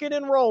rocking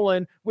and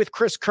rolling with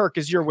Chris Kirk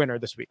as your winner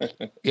this week.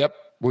 Yep.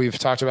 We've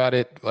talked about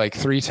it like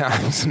 3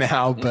 times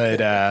now, but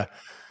I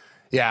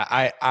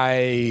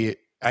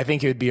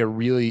think it would be a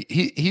really,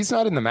 he's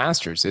not in the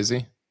Masters, is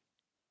he?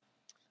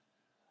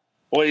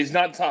 Well, he's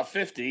not top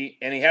 50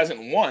 and he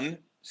hasn't won.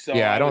 So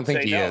yeah, I don't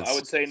think he is. I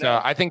would say no.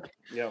 So I think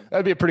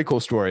that'd be a pretty cool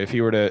story if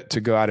he were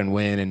to go out and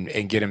win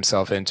and get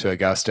himself into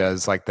Augusta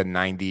as like the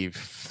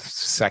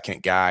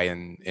 92nd guy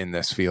in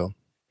this field.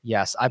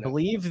 Yes, I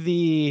believe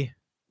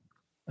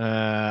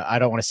I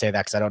don't want to say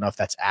that because I don't know if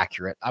that's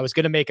accurate. I was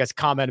going to make a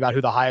comment about who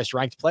the highest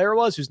ranked player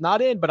was who's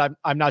not in, but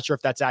I'm not sure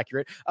if that's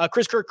accurate.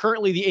 Chris Kirk,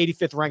 currently the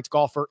 85th ranked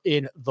golfer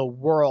in the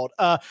world.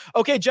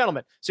 Okay,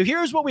 gentlemen. So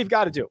here's what we've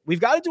got to do.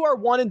 We've got to do our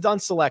one and done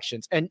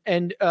selections.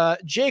 And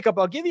Jacob,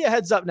 I'll give you a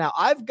heads up now.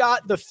 I've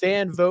got the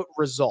fan vote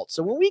results.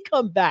 So when we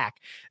come back,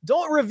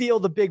 don't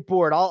reveal the big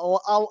board.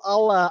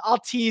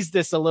 I'll tease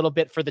this a little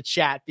bit for the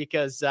chat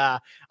because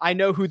I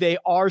know who they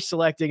are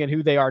selecting and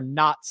who they are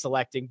not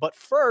selecting. But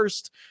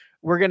first,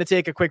 we're going to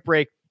take a quick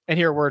break and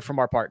hear a word from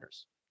our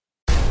partners.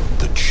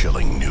 The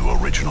chilling new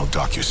original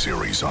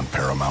docuseries on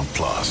Paramount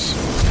Plus.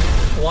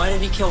 Why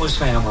did he kill his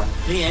family?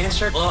 The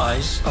answer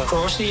lies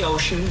across the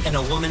ocean in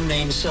a woman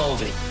named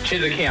Sylvie.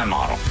 She's a Keon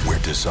model. Where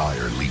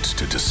desire leads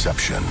to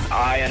deception.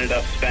 I ended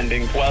up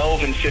spending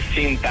 $12,000 and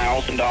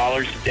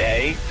 $15,000 a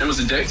day. It was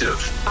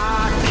addictive.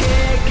 I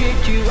can't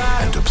get you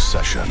out. And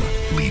obsession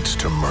leads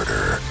to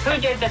murder. Who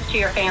did this to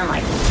your family?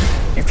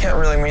 You can't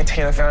really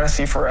maintain a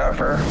fantasy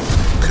forever.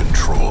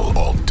 Control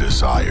Alt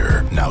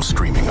Desire. Now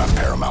streaming on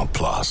Paramount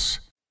Plus.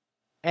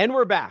 And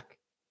we're back.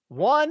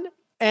 One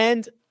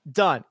and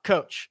done.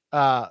 Coach,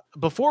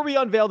 before we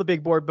unveil the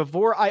big board,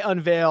 before I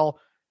unveil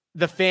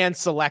the fan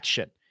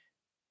selection,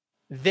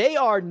 they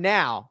are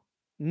now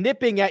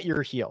nipping at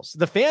your heels.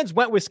 The fans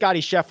went with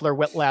Scottie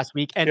Scheffler last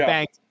week and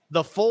banked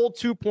the full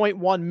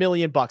 $2.1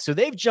 million. So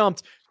they've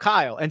jumped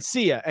Kyle and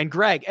Sia and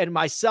Greg and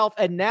myself,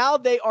 and now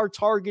they are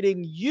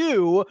targeting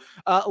you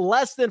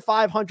less than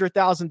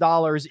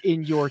 $500,000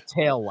 in your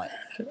tail light.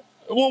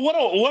 Well,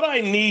 what I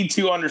need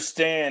to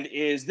understand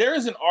is there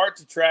is an art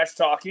to trash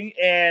talking,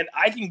 and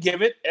I can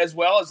give it as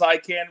well as I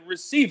can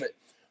receive it.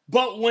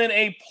 But when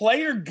a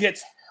player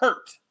gets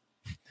hurt,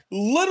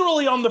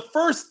 literally on the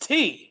first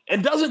tee,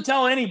 and doesn't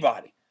tell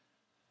anybody,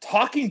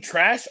 talking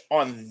trash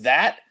on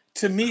that,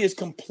 to me, is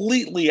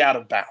completely out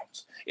of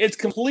bounds. It's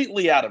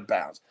completely out of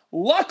bounds.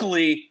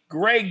 Luckily,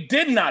 Greg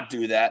did not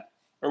do that,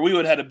 or we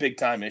would have had a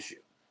big-time issue.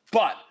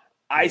 But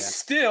I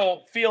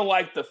still feel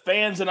like the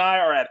fans and I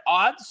are at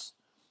odds,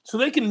 so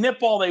they can nip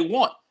all they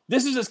want.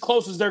 This is as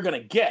close as they're going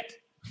to get.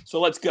 So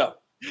let's go.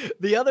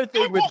 The other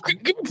thing with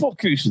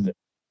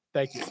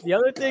thank you. The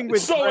other thing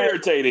with so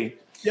irritating.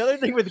 The other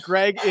thing with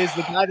Greg is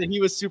the guy that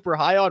he was super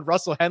high on,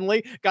 Russell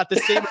Henley, got the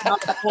same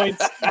amount of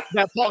points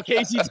that Paul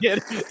Casey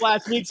did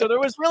last week. So there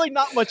was really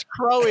not much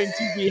crowing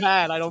to be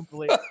had, I don't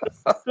believe.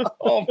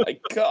 Oh, my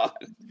God.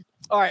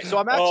 All right, so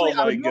I'm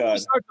going to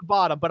start at the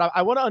bottom, but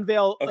I want to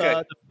unveil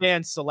the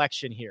fan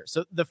selection here.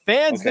 So the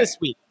fans this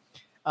week,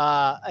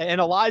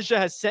 And Elijah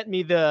has sent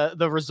me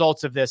the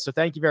results of this. So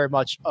thank you very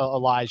much,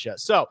 Elijah.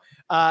 So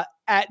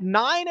at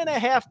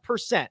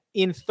 9.5%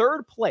 in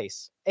third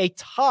place, a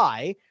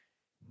tie,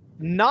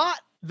 not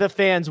the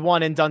fans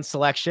one and done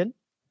selection.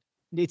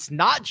 It's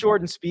not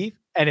Jordan Spieth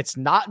and it's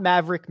not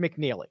Maverick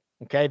McNeely.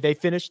 Okay. They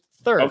finished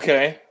third.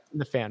 Okay. In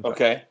the fan vote.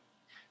 Okay.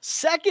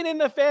 Second in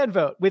the fan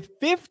vote with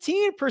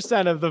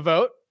 15% of the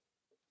vote,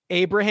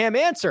 Abraham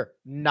Answer,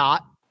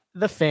 not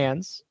the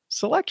fans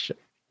selection.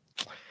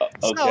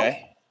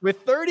 Okay. So,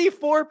 with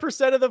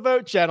 34% of the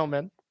vote,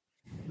 gentlemen,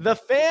 the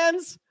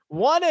fans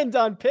one and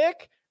done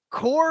pick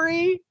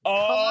Corey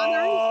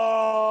Connors.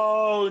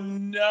 Oh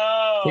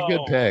no. It's a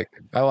good pick.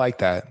 I like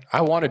that.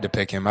 I wanted to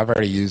pick him. I've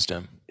already used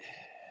him.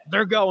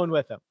 They're going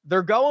with him.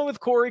 They're going with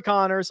Corey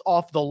Connors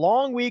off the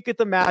long week at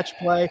the match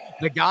play.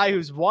 The guy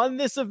who's won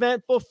this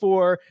event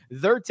before.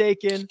 They're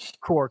taking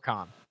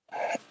Corcon.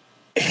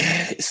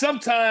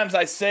 Sometimes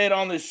I say it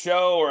on the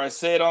show or I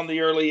say it on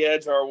the Early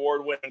Edge, our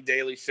award-winning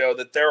daily show,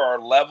 that there are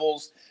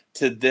levels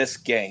to this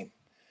game.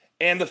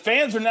 And the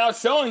fans are now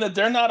showing that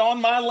they're not on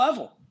my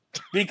level.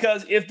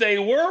 Because if they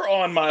were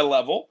on my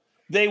level,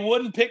 they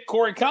wouldn't pick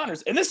Corey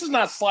Connors. And this is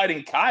not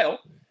sliding Kyle.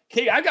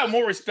 I got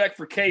more respect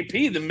for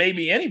KP than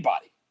maybe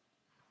anybody.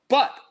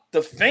 But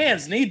the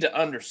fans need to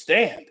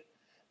understand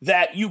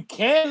that you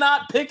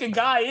cannot pick a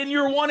guy in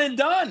your one and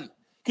done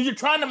because you're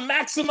trying to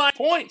maximize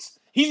points.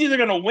 He's either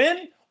going to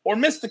win or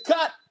miss the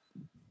cut,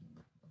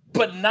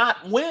 but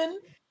not win.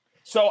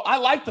 So I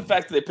like the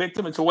fact that they picked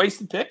him. It's a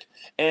wasted pick,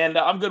 and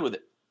I'm good with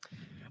it.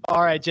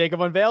 All right,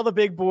 Jacob, unveil the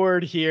big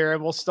board here,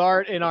 and we'll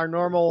start in our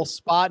normal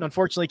spot. And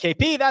unfortunately,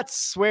 KP,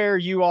 that's where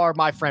you are,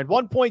 my friend.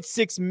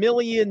 $1.6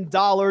 million,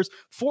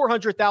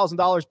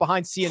 $400,000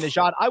 behind Sia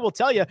Nejad. I will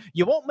tell you,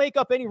 you won't make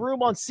up any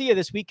room on Sia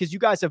this week because you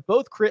guys have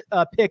both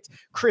picked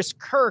Chris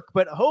Kirk,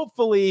 but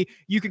hopefully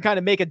you can kind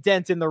of make a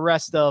dent in the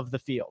rest of the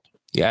field.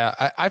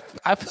 Yeah,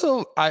 I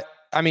feel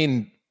I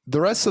mean,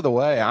 the rest of the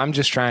way, I'm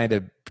just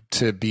trying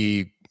to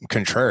be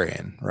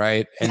contrarian,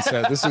 right? And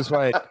so this is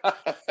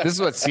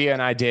what Sia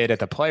and I did at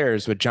the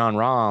Players with John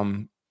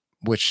Rahm,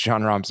 which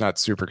John Rahm's not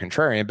super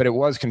contrarian, but it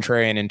was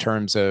contrarian in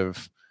terms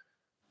of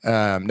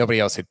nobody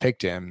else had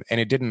picked him,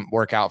 and it didn't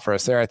work out for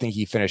us there. I think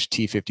he finished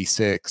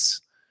T56,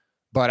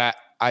 but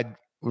I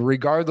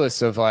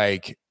regardless of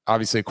like,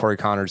 obviously Corey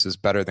Connors is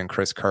better than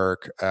Chris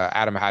Kirk.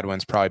 Adam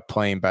Hadwin's probably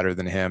playing better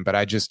than him, but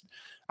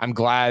I'm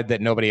glad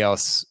that nobody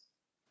else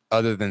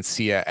other than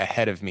Sia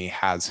ahead of me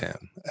has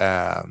him.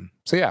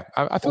 So yeah,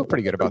 I feel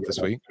pretty good about this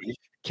week.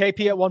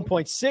 KP at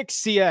 1.6,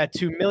 Sia at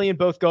 2 million,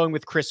 both going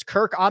with Chris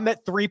Kirk. I'm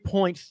at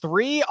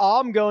 3.3.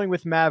 I'm going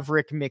with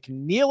Maverick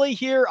McNeely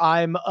here.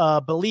 I'm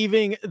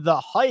believing the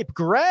hype.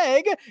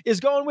 Greg is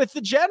going with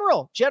the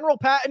General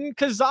Patton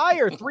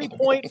Kazire,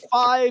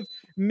 $3.5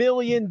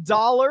 million.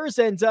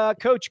 And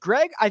Coach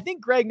Greg, I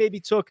think Greg maybe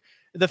took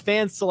the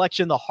fan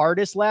selection the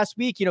hardest last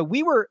week. You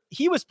know,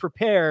 he was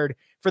prepared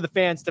for the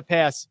fans to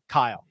pass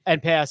Kyle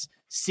and pass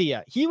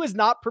Sia. He was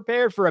not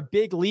prepared for a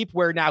big leap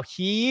where now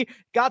he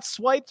got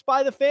swiped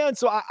by the fans.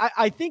 So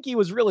I think he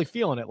was really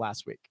feeling it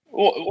last week.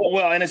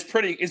 Well, and it's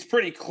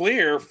pretty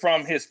clear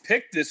from his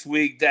pick this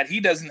week that he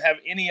doesn't have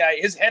any.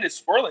 His head is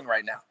swirling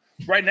right now.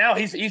 Right now,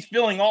 he's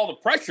feeling all the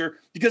pressure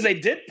because they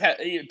did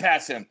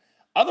pass him.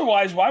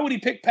 Otherwise, why would he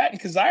pick Patton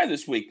Kazire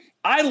this week?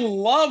 I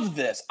love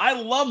this. I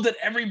love that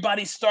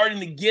everybody's starting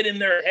to get in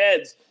their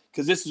heads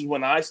because this is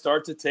when I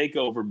start to take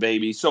over,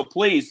 baby. So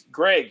please,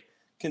 Greg,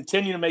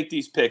 continue to make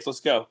these picks.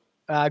 Let's go.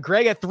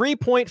 Greg at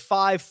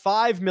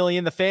 3.55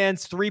 million. The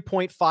fans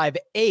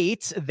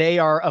 3.58. They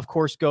are, of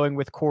course, going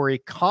with Corey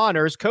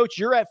Connors. Coach,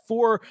 you're at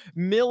 $4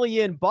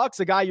 million,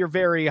 a guy you're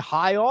very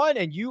high on,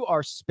 and you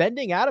are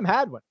spending Adam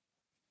Hadwin.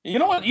 You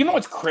know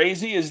what's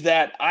crazy is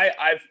that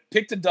I've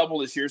picked a double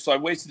this year, so I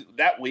wasted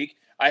that week.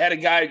 I had a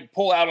guy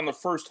pull out on the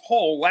first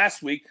hole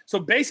last week. So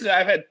basically,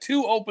 I've had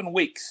 2 open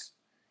weeks,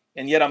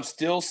 and yet I'm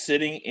still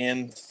sitting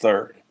in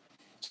third.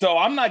 So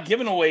I'm not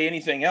giving away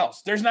anything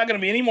else. There's not going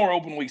to be any more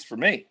open weeks for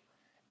me.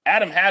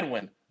 Adam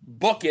Hadwin,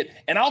 book it.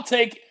 And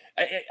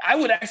I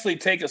would actually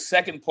take a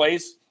second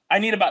place. I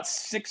need about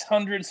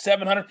 600,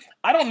 700.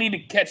 I don't need to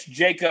catch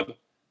Jacob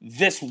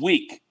this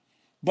week.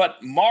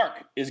 But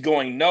Mark is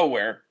going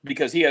nowhere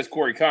because he has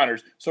Corey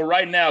Connors. So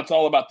right now it's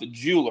all about the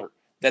jeweler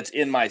that's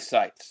in my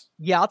sights.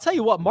 Yeah, I'll tell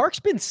you what, Mark's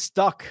been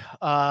stuck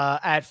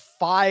at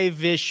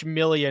 5-ish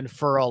million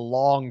for a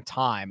long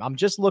time. I'm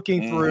just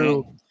looking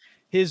through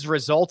his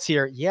results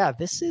here. Yeah,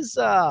 this is,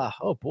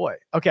 oh boy.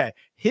 Okay.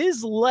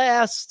 His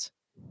last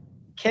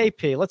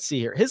KP, let's see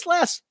here. His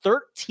last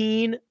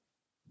 13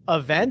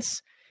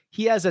 events,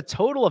 he has a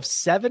total of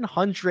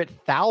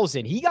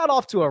 700,000. He got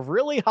off to a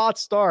really hot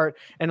start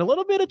and a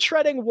little bit of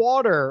treading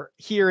water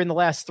here in the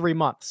last 3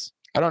 months.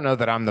 I don't know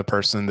that I'm the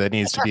person that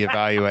needs to be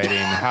evaluating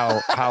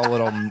how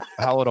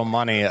little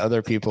money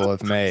other people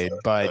have made,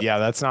 but yeah,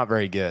 that's not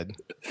very good.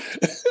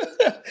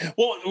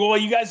 Well,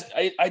 you guys,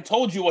 I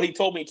told you what he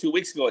told me 2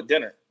 weeks ago at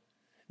dinner,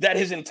 that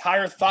his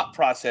entire thought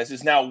process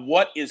is now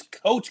what is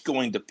coach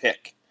going to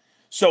pick,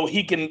 so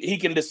he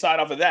can decide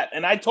off of that.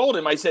 And I told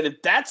him, I said,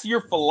 if that's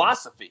your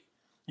philosophy,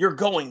 you're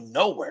going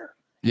nowhere.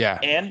 Yeah.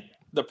 And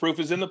the proof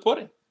is in the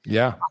pudding.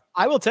 Yeah.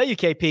 I will tell you,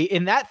 KP,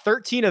 in that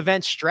 13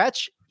 event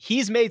stretch,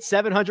 he's made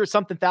 700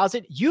 something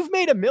thousand. You've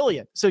made $1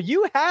 million. So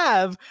you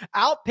have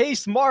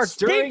outpaced Mark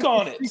during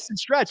the recent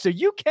stretch. So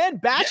you can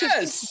bash it.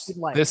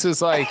 This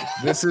is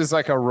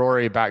like a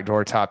Rory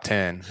backdoor top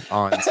 10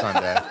 on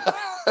Sunday.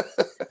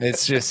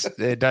 It's just,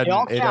 it doesn't. They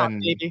all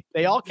count, baby.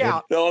 They all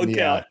count. They all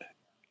count.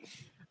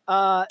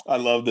 I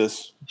love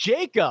this.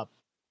 Jacob.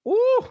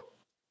 Ooh.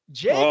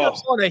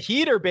 Jacob's on a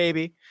heater,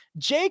 baby.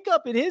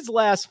 Jacob in his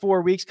last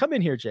 4 weeks. Come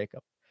in here,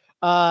 Jacob.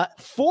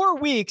 4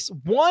 weeks,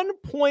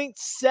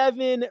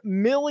 $1.7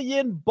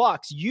 million.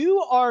 You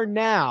are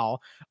now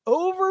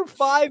over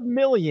 5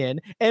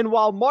 million. And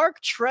while Mark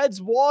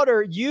treads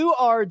water, you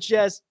are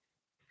just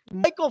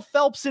Michael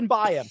Phelpsing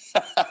by him.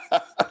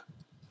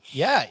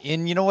 Yeah,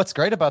 and you know what's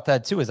great about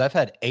that too is I've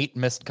had 8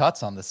 missed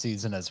cuts on the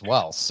season as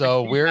well.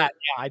 So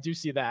I do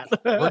see that.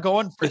 We're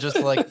going for just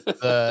like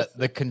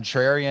the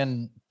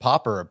contrarian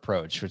popper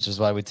approach, which is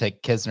why we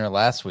take Kisner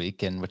last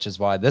week, and which is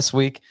why this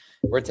week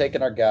we're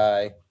taking our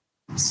guy.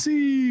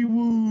 See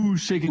woo,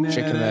 shaking that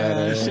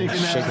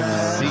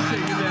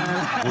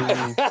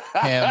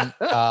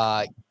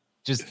him.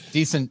 Just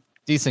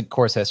decent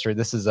course history.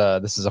 This is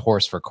a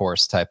horse for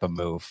course type of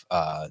move.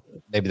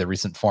 Maybe the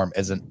recent form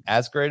isn't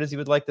as great as you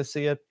would like to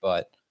see it,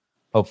 but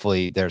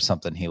hopefully there's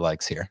something he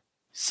likes here.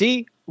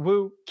 See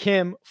Woo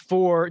Kim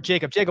for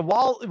Jacob. Jacob,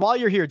 while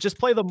you're here, just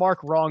play the Mark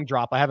Wrong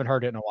drop. I haven't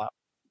heard it in a while.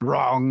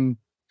 Wrong.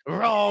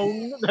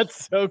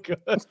 That's so good.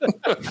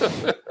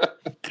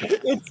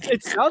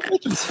 It sounds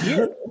like he's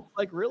here.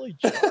 Like really.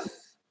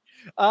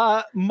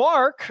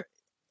 Mark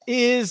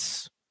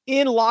is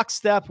in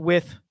lockstep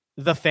with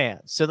the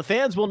fans. So the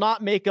fans will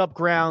not make up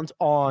ground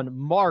on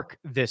Mark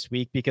this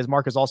week because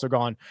Mark has also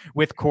gone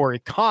with Corey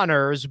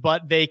Connors,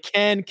 but they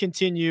can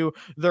continue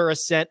their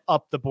ascent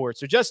up the board.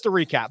 So just to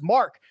recap,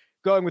 Mark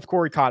going with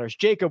Corey Connors,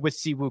 Jacob with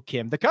Siwoo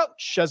Kim. The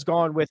coach has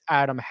gone with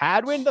Adam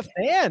Hadwin. The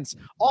fans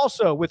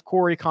also with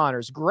Corey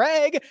Connors.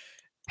 Greg,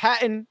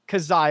 Patton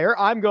Kazire.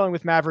 I'm going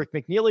with Maverick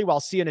McNeely, while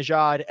Sia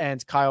Najad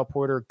and Kyle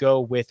Porter go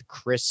with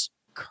Chris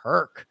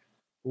Kirk.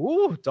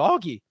 Ooh,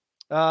 doggy.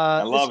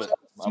 I love it.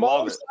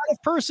 Small side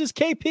of purses,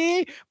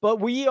 KP,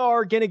 but we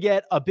are going to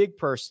get a big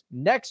purse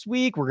next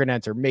week. We're going to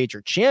enter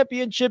major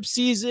championship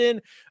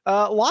season.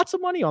 Lots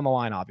of money on the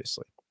line,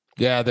 obviously.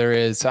 Yeah, there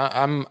is.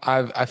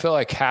 I feel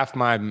like half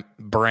my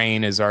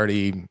brain is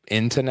already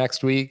into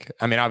next week.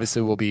 I mean,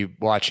 obviously we'll be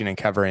watching and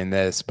covering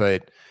this,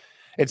 but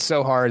it's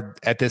so hard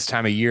at this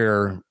time of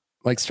year,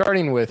 like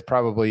starting with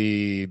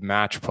probably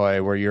match play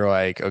where you're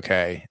like,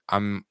 okay,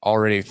 I'm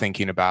already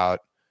thinking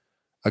about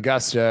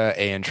Augusta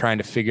and trying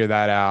to figure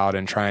that out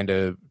and trying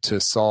to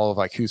solve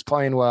like who's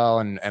playing well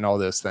and all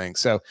those things.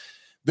 So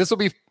this will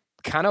be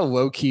kind of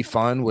low key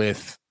fun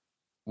with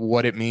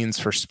what it means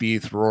for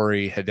Spieth,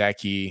 Rory,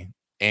 Hideki,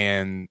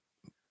 and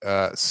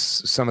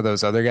some of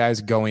those other guys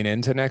going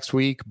into next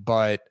week.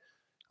 But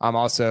I'm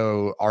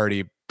also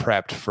already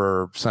prepped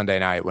for Sunday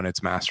night when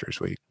it's Masters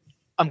week.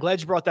 I'm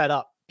glad you brought that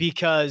up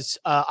because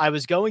I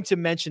was going to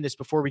mention this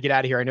before we get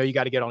out of here. I know you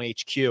got to get on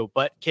HQ,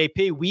 but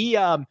KP,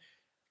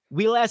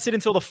 we lasted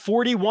until the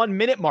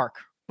 41-minute mark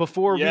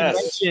before we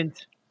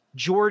mentioned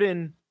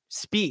Jordan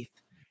Spieth,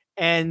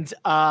 and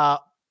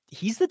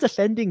he's the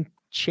defending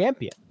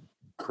champion.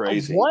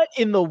 Crazy. What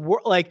in the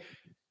world? Like,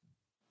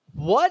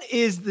 what's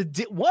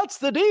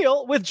the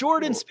deal with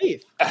Jordan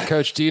Spieth?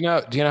 Coach, do you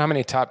know how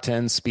many top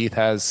 10 Spieth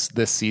has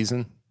this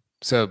season?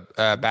 So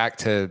back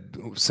to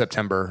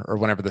September or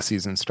whenever the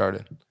season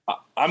started.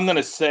 I'm going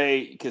to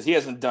say, because he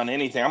hasn't done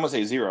anything, I'm going to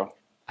say 0.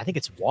 I think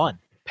it's 1.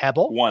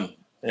 Pebble? 1.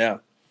 Yeah.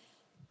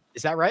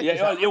 Is that right?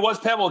 Yeah, it was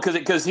Pebble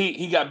because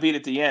he got beat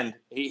at the end.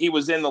 He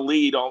was in the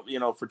lead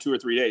for 2 or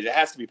 3 days. It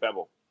has to be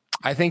Pebble.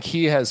 I think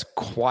he has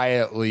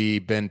quietly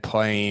been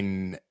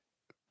playing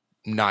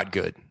not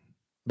good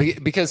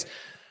because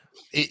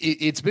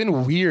it's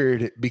been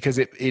weird because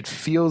it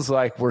feels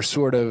like we're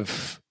sort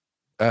of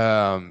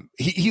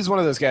he's one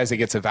of those guys that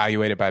gets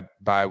evaluated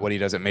by what he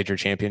does at major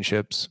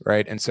championships,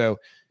 right? And so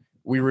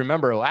we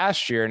remember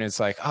last year and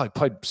it's like, oh, he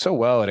played so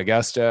well at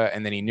Augusta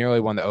and then he nearly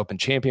won the Open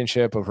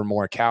Championship over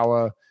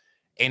Morikawa.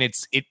 And it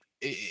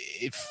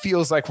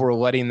feels like we're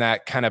letting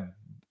that kind of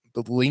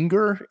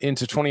linger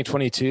into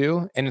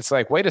 2022. And it's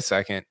like, wait a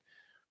second,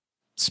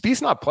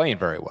 Spieth's not playing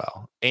very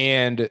well.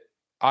 And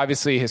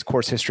obviously his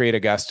course history at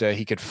Augusta,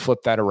 he could flip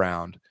that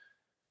around.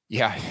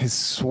 Yeah, his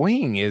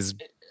swing is.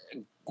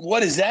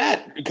 What is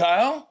that,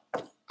 Kyle?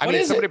 I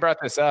mean, somebody brought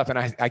this up, and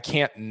I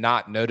can't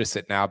not notice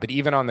it now. But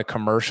even on the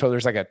commercial,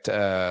 there's like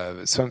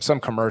some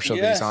commercial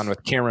that he's on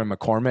with Cameron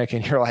McCormick,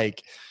 and you're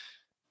like,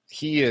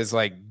 he is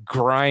like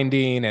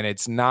grinding, and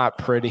it's not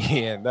pretty.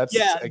 And that's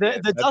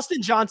the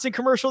Dustin Johnson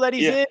commercial that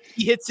he's in.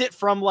 He hits it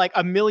from like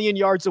 1,000,000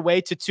 yards away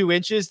to 2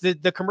 inches.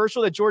 The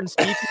commercial that Jordan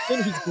Spieth is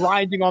in, he's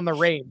grinding on the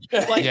range.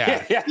 Like,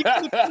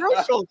 the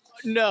commercial,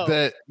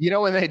 no. You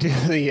know when they do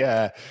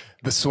the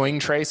swing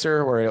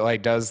tracer where it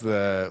like does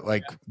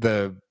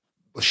the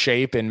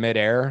shape in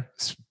midair,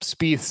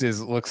 Spieth's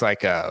looks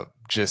like a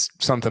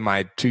just something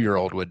my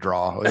 2-year-old would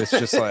draw. It's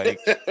just like,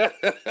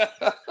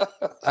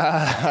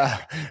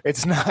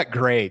 it's not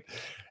great.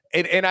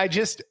 And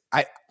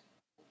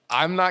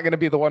I'm not going to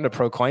be the one to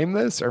proclaim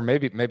this, or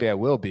maybe I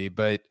will be,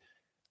 but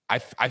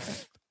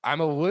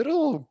I'm a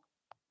little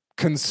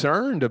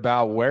concerned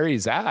about where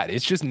he's at.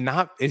 It's just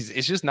not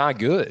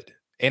good.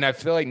 And I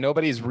feel like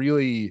nobody's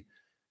really,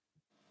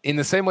 in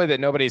the same way that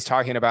nobody's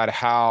talking about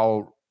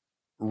how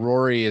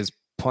Rory is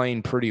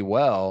playing pretty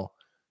well,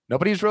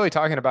 nobody's really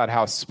talking about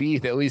how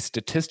Spieth, at least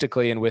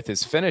statistically and with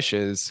his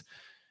finishes,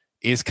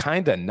 is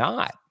kind of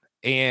not.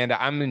 And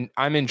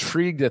I'm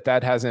intrigued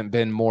that hasn't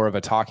been more of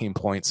a talking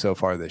point so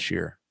far this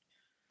year.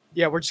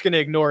 Yeah, we're just going to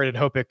ignore it and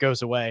hope it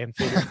goes away and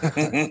figure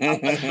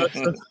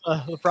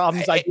the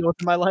problems I deal with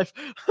in my life.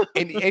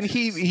 and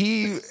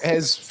he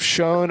has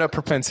shown a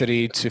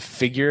propensity to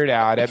figure it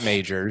out at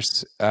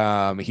majors.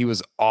 He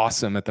was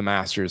awesome at the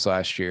Masters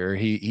last year.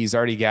 He's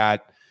already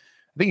got,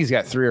 I think he's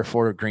got 3 or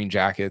 4 green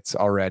jackets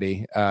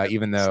already,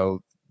 even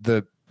though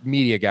the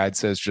media guide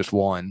says just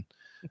 1.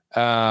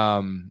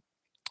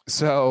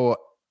 So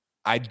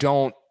I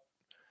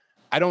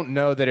don't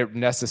know that it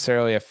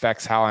necessarily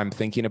affects how I'm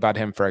thinking about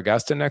him for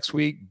Augusta next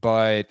week,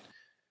 but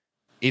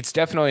it's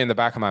definitely in the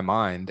back of my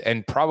mind,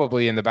 and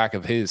probably in the back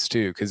of his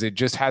too, because it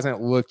just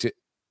hasn't looked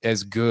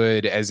as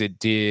good as it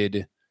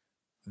did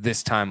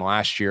this time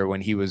last year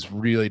when he was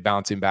really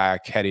bouncing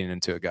back heading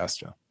into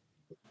Augusta.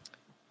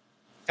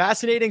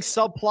 Fascinating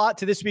subplot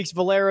to this week's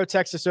Valero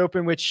Texas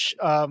Open, which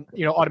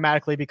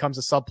automatically becomes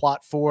a subplot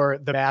for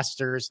the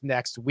Masters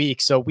next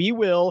week. So we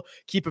will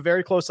keep a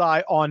very close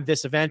eye on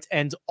this event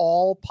and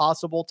all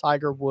possible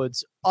Tiger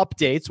Woods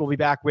updates. We'll be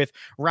back with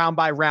round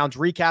by round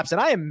recaps.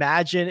 And I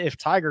imagine if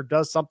Tiger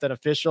does something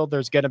official,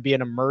 there's going to be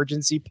an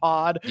emergency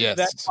pod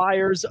that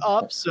fires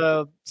up.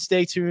 So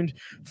stay tuned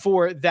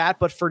for that.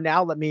 But for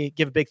now, let me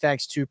give a big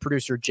thanks to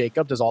producer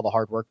Jacob, does all the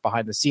hard work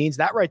behind the scenes.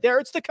 That right there,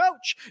 it's the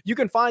coach. You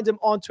can find him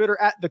on Twitter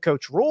at The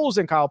Coach Rules,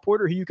 and Kyle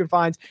Porter, who you can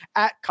find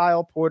at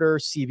Kyle Porter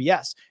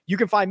CBS. You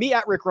can find me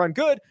at Rick Run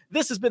Good.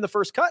 This has been The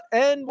First Cut,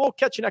 and we'll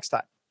catch you next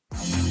time.